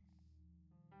can.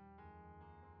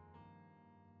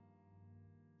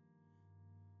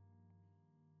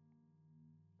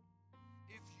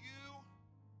 If you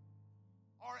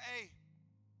are a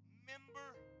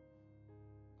member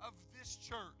of this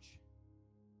church,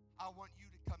 I want you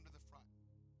to come to the front.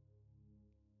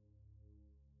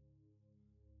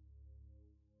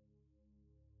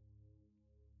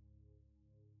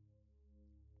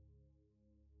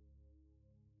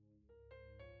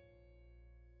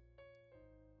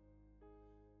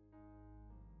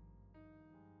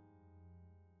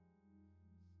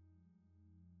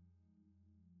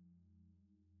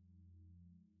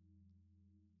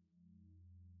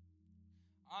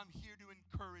 I'm here to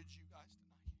encourage you guys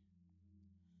tonight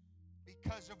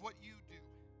because of what you do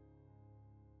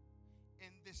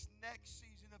in this next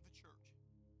season of the church.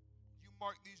 You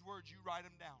mark these words, you write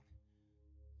them down.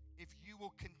 If you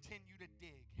will continue to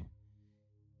dig,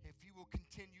 if you will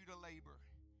continue to labor,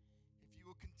 if you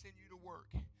will continue to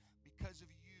work, because of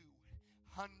you,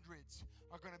 hundreds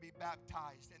are going to be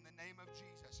baptized in the name of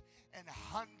Jesus, and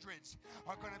hundreds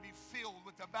are going to be filled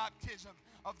with the baptism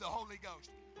of the Holy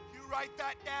Ghost. You write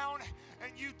that down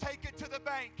and you take it to the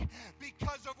bank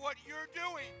because of what you're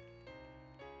doing.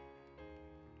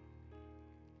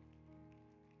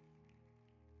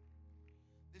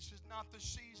 This is not the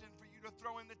season for you to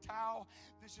throw in the towel.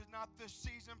 This is not the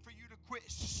season for you to quit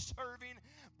serving,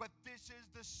 but this is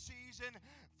the season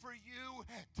for you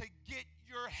to get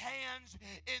your hands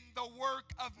in the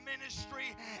work of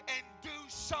ministry and do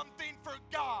something for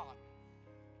God.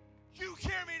 You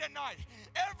hear me tonight?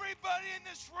 Everybody in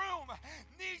this room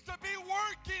needs to be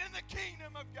working in the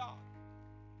kingdom of God.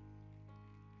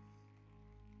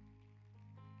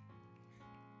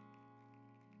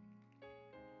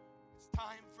 It's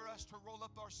time for us to roll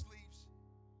up our sleeves,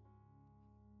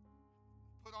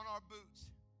 put on our boots,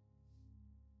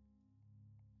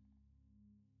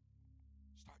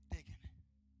 start digging,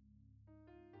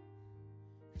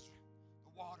 because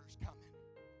the water's coming.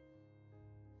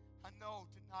 I know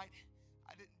tonight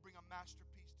I didn't bring a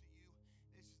masterpiece to you.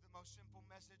 This is the most simple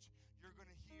message you're going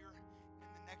to hear in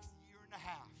the next year and a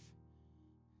half.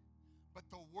 But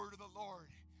the word of the Lord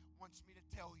wants me to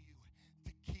tell you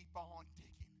to keep on digging.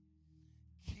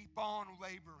 Keep on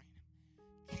laboring.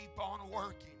 Keep on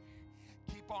working.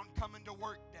 Keep on coming to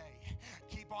work day.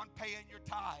 Keep on paying your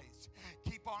tithes.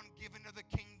 Keep on giving to the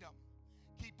kingdom.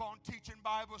 Keep on teaching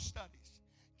Bible studies.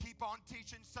 Keep on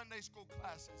teaching Sunday school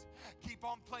classes. Keep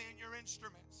on playing your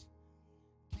instruments.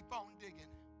 Keep on digging.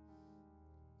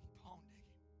 Keep on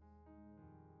digging.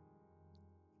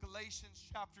 Galatians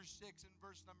chapter 6 and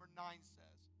verse number 9 says,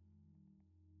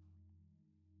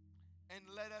 and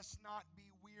let us not be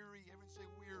weary. Everyone say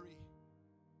weary.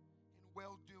 In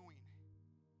well-doing.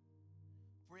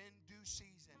 For in due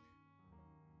season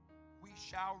we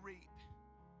shall reap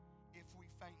if we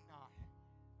faint not.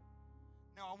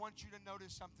 Now, I want you to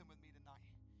notice something with me tonight.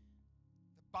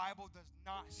 The Bible does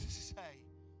not say,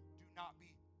 do not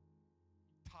be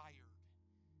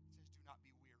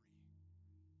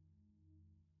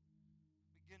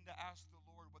begin to ask the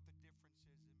Lord what the difference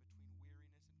is in between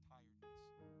weariness and tiredness.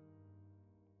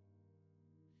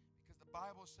 Because the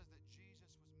Bible says that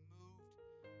Jesus was moved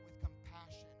with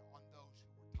compassion on those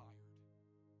who were tired.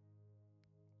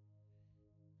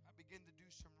 I began to do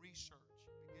some research,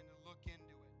 began to look into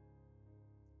it.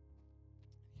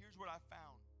 And here's what I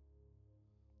found.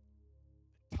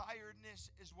 The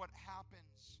tiredness is what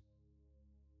happens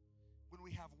when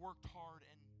we have worked hard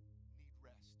and need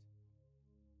rest.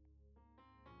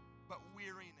 But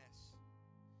weariness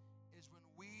is when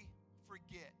we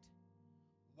forget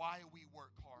why we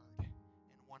work hard and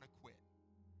want to quit.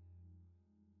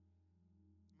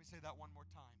 Let me say that one more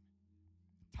time.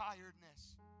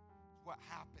 Tiredness is what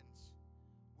happens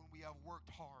when we have worked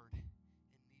hard and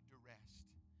need to rest.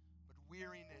 But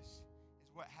weariness is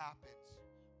what happens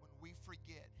when we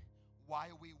forget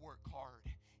why we work hard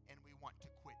and we want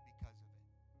to quit because of it.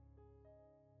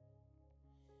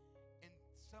 And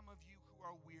some of you who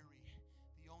are weary,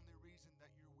 the only reason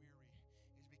that you're weary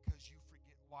is because you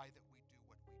forget why that we do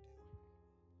what we do.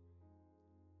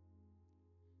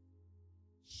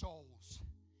 Souls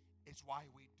is why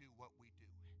we do what we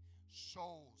do.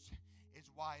 Souls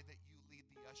is why that you lead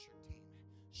the usher team.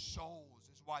 Souls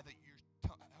is why that you're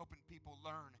helping people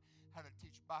learn how to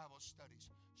teach Bible studies.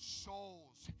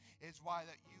 Souls is why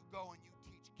that you go and you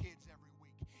teach kids every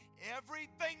week.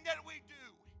 Everything that we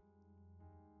do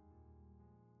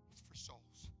is for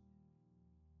souls.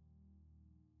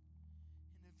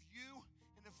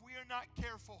 And if we are not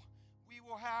careful, we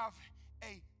will have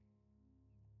a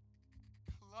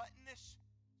gluttonous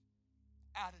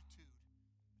attitude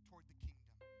toward the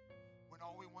kingdom when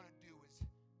all we want to do is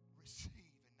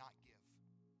receive and not give.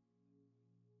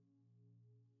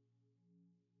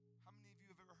 How many of you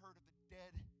have ever heard of the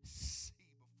Dead Sea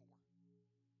before?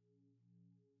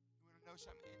 You want to know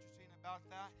something interesting about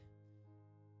that?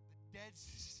 The Dead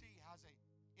Sea has an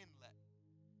inlet,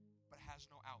 but has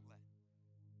no outlet.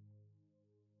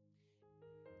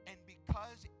 And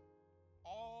because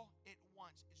all it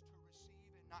wants is to receive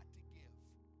and not to give,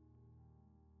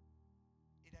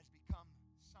 it has become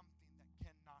something that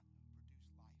cannot produce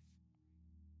life.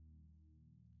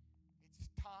 It's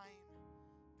time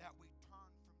that we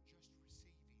turn from just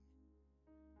receiving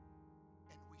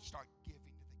and we start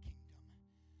giving to the kingdom.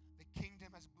 The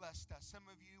kingdom has blessed us. Some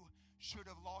of you should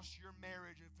have lost your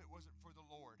marriage if it wasn't for the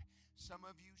Lord. Some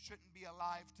of you shouldn't be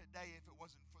alive today if it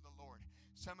wasn't for the Lord.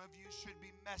 Some of you should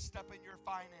be messed up in your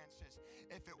finances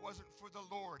if it wasn't for the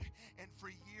Lord. And for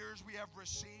years we have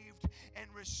received and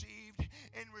received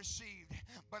and received.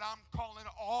 But I'm calling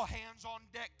all hands on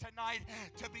deck tonight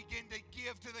to begin to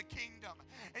give to the kingdom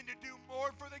and to do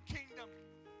more for the kingdom.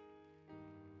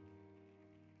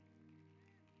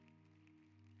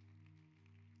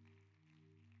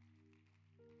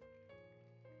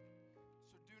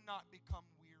 So do not become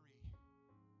weary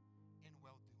in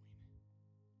well-doing.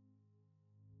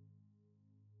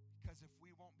 Because if we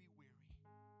won't be weary,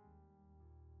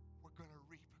 we're going to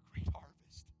reap a great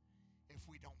harvest if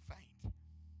we don't faint.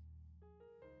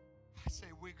 I say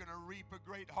we're going to reap a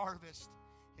great harvest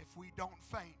if we don't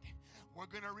faint. We're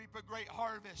going to reap a great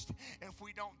harvest if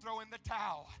we don't throw in the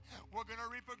towel. We're going to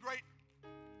reap a great...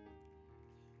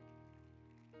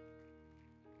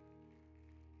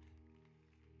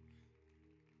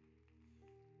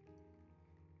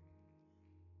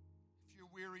 If you're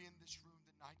weary in this room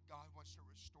tonight, God wants to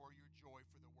restore your joy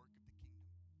for the work of the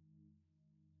kingdom.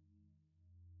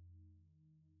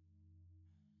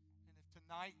 And if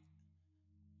tonight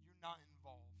you're not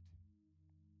involved,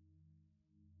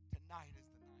 tonight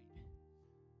is the night for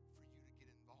you to get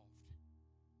involved.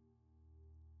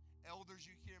 Elders,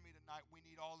 you hear me tonight. We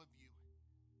need all of you.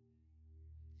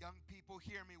 Young people,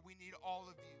 hear me. We need all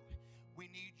of you. We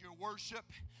need your worship.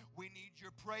 We need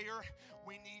your prayer.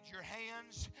 We need your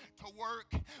hands to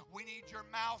work. We need your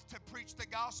mouth to preach the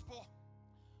gospel.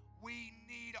 We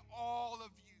need all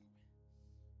of you.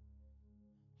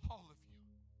 All of you.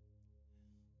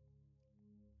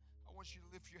 I want you to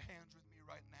lift your hands with me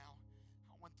right now.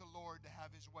 I want the Lord to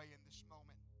have His way in this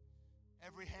moment.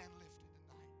 Every hand lifted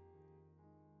tonight.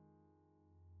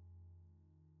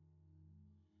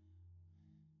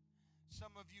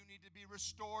 Some of you need to be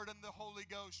restored in the Holy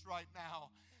Ghost right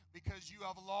now because you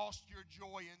have lost your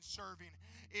joy in serving.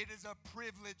 It is a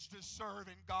privilege to serve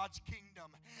in God's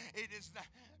kingdom. It is the,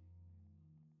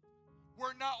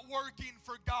 we're not working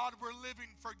for God, we're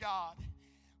living for God.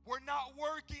 We're not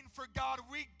working for God.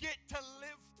 We get to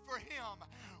live for Him.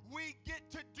 We get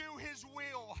to do His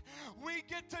will. We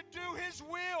get to do His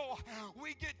will.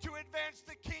 We get to advance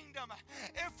the kingdom.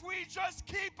 If we just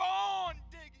keep on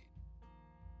digging.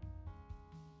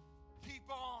 Keep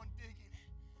on digging.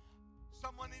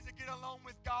 Someone Someone needs to get alone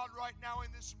with God right now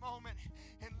in this moment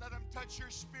and let Him touch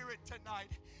your spirit tonight.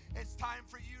 It's time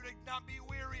for you to not be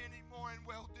weary anymore in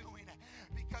well-doing,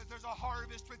 because there's a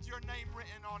harvest with your name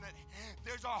written on it.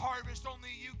 There's a harvest only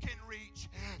you can reach.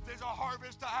 There's a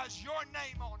harvest that has your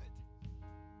name on it.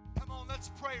 Come on,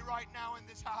 let's pray right now in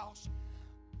this house.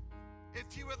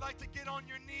 If you would like to get on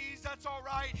your knees, that's all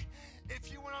right.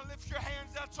 If you want to lift your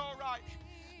hands, that's all right.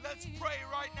 Let's pray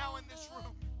right now in this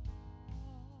room.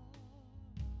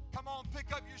 Come on,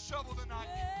 pick up your shovel tonight.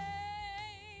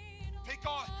 Pick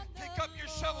up your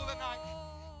shovel tonight.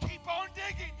 Keep on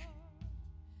digging.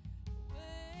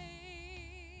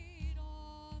 Wait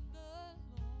on the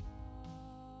Lord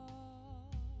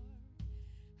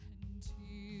until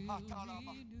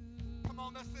renew. Come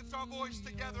on, let's lift our voice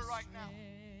together right now.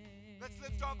 Let's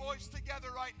lift our voice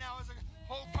together right now as a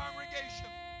whole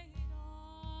congregation.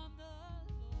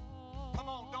 Come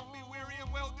on, don't be weary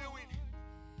in well-doing.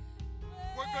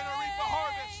 We're going to reap a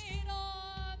harvest.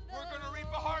 We're going to reap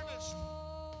a harvest.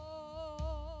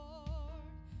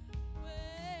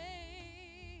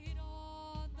 Wait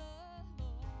on the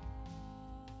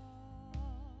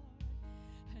Lord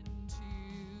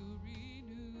until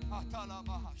renew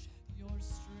your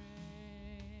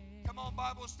strength. Come on,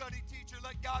 Bible study teacher,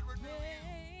 let God renew you.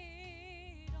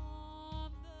 Wait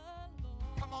on the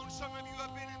Lord. Come on, some of you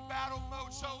have been in battle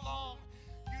mode so long,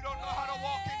 you don't know how to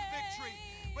walk in victory.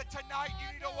 But tonight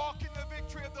you need to walk in the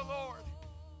victory of the Lord.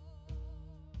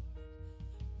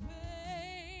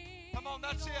 Come on,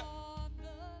 that's it.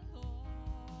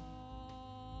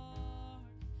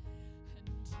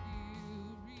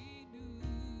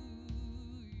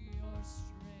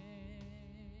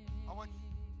 I want you to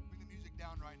bring the music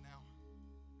down right now.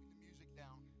 Bring the music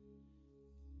down.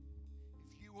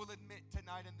 If you will admit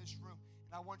tonight in this room,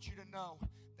 and I want you to know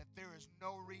that there is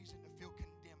no reason to feel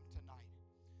condemned tonight.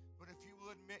 But if you will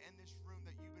admit in this room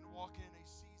that you've been walking in a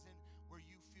season where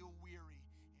you feel weary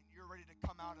and you're ready to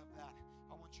come out of that,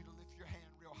 I want you to lift your hand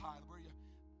real high.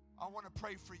 I want to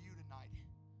pray for you tonight.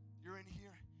 You're in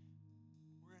here.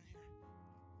 We're in here.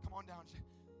 Come on down.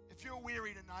 If you're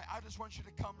weary tonight, I just want you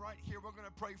to come right here. We're going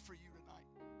to pray for you tonight.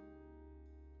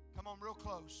 Come on, real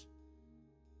close.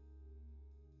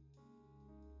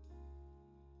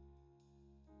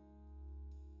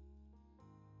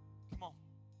 Come on.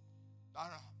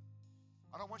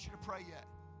 I don't want you to pray yet.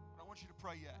 I don't want you to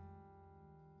pray yet.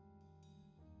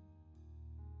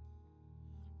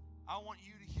 I want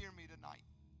you to hear me tonight.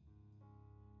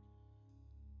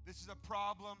 This is a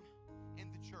problem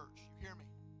in the church. You hear me?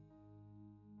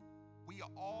 We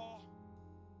all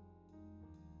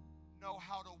know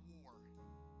how to war,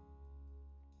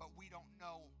 but we don't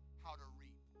know how to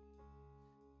reap,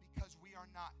 because we are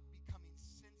not becoming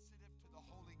sensitive to the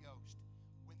Holy Ghost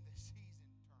when the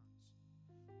season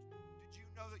turns. Did you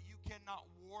know that you cannot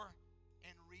war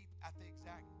and reap at the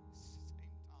exact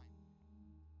same time?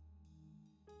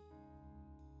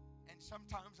 And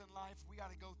sometimes in life we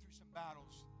got to go through some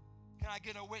battles. Can I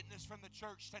get a witness from the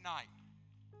church tonight?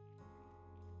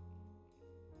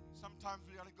 Sometimes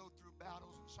we got to go through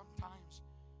battles, and sometimes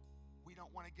we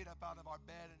don't want to get up out of our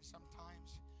bed, and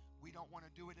sometimes we don't want to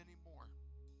do it anymore.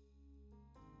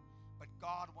 But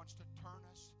God wants to turn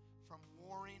us from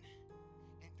warring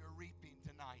into reaping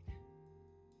tonight.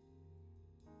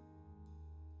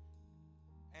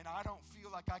 And I don't feel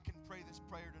like I can pray this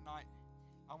prayer tonight.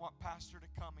 I want Pastor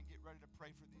to come and get ready to pray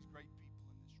for these great people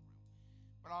in this room.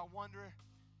 But I wonder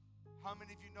how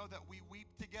many of you know that we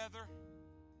weep together,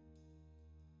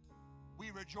 we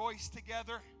rejoice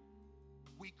together,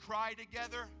 we cry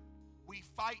together, we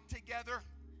fight together.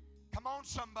 Come on,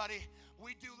 somebody.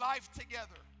 We do life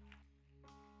together.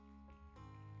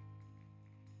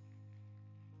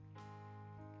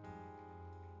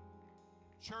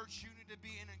 Church, you need to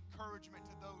be an encouragement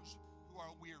to those who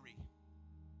are weary.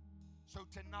 So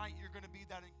tonight, you're going to be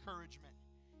that encouragement.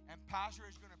 And Pastor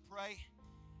is going to pray.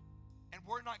 And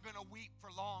we're not going to weep for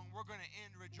long. We're going to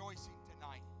end rejoicing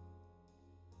tonight.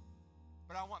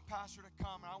 But I want Pastor to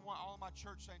come, and I want all of my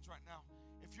church saints right now.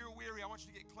 If you're weary, I want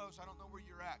you to get close. I don't know where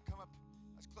you're at. Come up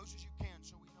as close as you can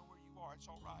so we know where you are.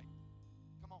 It's all right.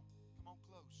 Come on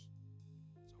close.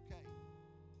 It's okay.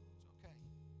 It's okay.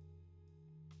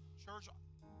 Church,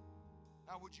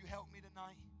 now would you help me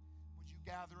tonight? Would you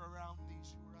gather around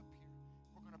these who are up here?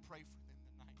 We're going to pray for them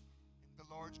tonight. And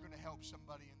the Lord's going to help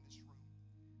somebody in this room.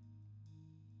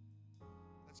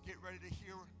 Let's get ready to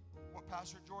hear what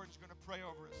Pastor Jordan's going to pray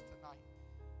over us tonight.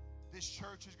 This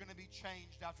church is going to be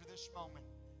changed after this moment.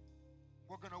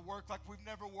 We're going to work like we've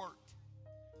never worked.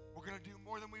 We're going to do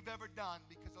more than we've ever done,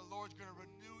 because the Lord's going to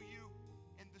renew you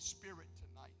in the Spirit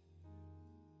tonight.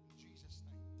 In Jesus'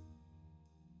 name.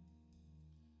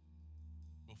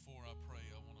 Before I pray,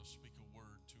 I want to speak a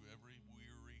word to every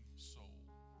weary soul.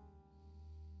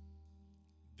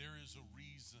 There is a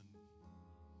reason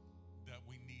that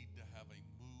we need to have a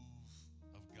move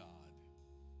of God.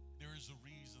 There is a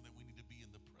reason that we need to be in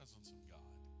the presence of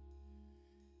God.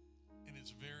 And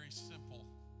it's very simple.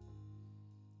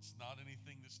 It's not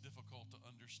anything that's difficult to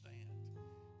understand.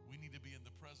 We need to be in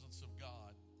the presence of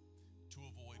God to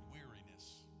avoid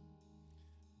weariness,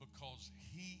 because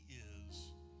He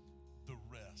is the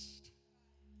rest,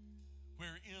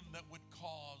 wherein that would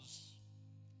cause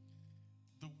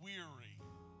the weary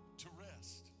to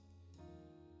rest.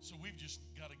 So we've just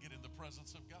got to get in the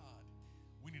presence of God.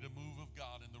 We need a move of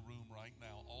God in the room right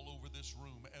now. All over this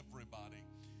room, everybody,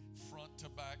 front to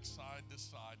back, side to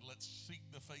side, let's seek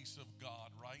the face of God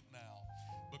right now,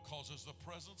 because as the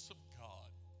presence of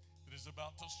God that is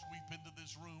about to sweep into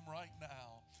this room right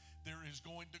now, there is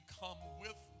going to come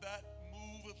with that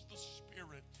move of the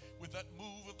Spirit, with that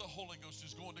move of the Holy Ghost,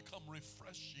 is going to come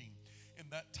refreshing. And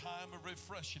that time of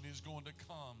refreshing is going to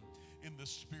come in the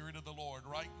Spirit of the Lord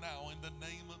right now, in the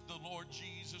name of the Lord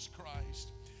Jesus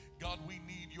Christ. God, we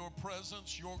need your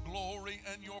presence, your glory,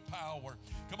 and your power.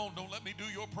 Come on, don't let me do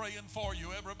your praying for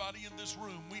you. Everybody in this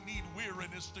room, we need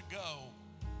weariness to go,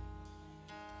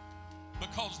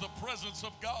 because the presence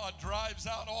of God drives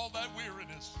out all that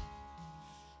weariness.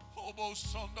 In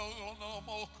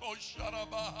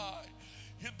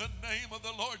the name of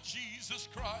the Lord Jesus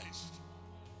Christ,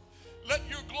 let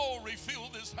your glory fill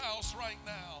this house right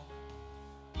now.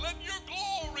 Let your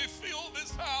glory fill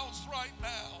this house right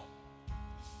now.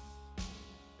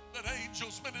 Let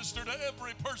angels minister to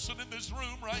every person in this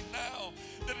room right now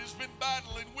that has been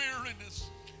battling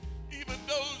weariness, even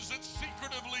those that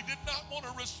secretively did not want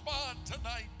to respond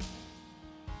tonight.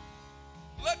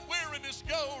 Let weariness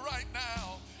go right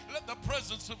now. Let the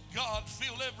presence of God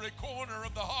fill every corner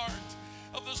of the heart,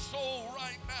 of the soul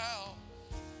right now.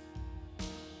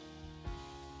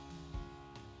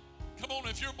 Come on,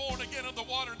 if you're born again of the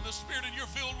water and the Spirit and you're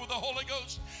filled with the Holy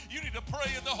Ghost, you need to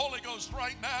pray in the Holy Ghost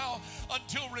right now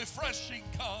until refreshing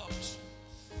comes.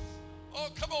 Oh,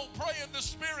 come on, pray in the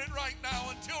Spirit right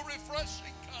now until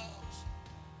refreshing comes.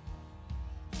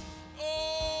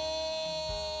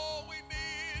 Oh, we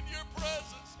need your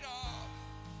presence, God.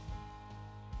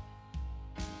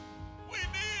 We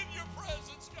need your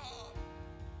presence, God.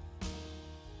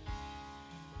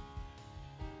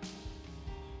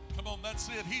 Come on, that's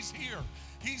it. He's here.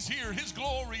 He's here. His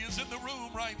glory is in the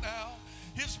room right now.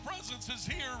 His presence is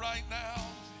here right now.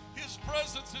 His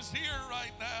presence is here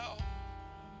right now.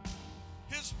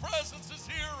 His presence is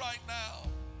here right now.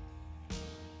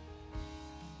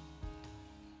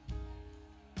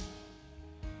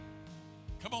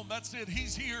 Come on, that's it.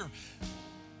 He's here.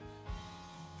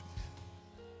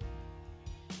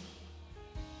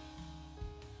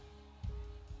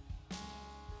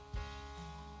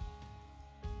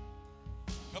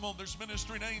 Come on, there's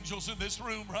ministering angels in this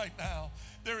room right now.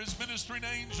 There is ministering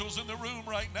angels in the room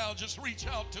right now. Just reach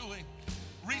out to him.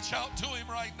 Reach out to him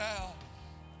right now.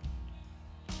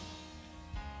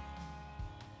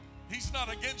 He's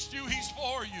not against you, he's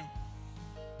for you.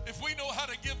 If we know how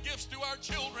to give gifts to our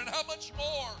children, how much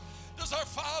more does our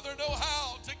Father know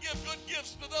how to give good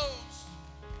gifts to those?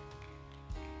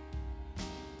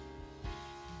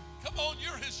 Come on,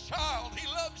 you're his child. He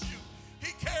loves you.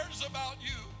 He cares about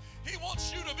you. He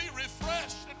wants you to be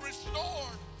refreshed and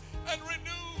restored and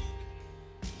renewed.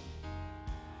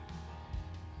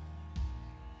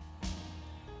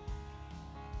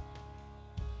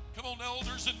 Come on,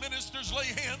 elders and ministers, lay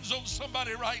hands on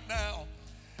somebody right now.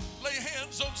 Lay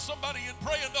hands on somebody and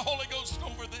pray in the Holy Ghost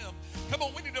over them. Come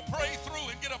on, we need to pray through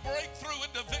and get a breakthrough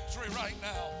into victory right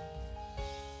now.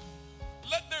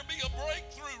 Let there be a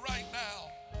breakthrough right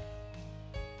now.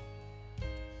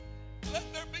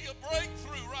 Let there be a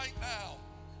breakthrough right now.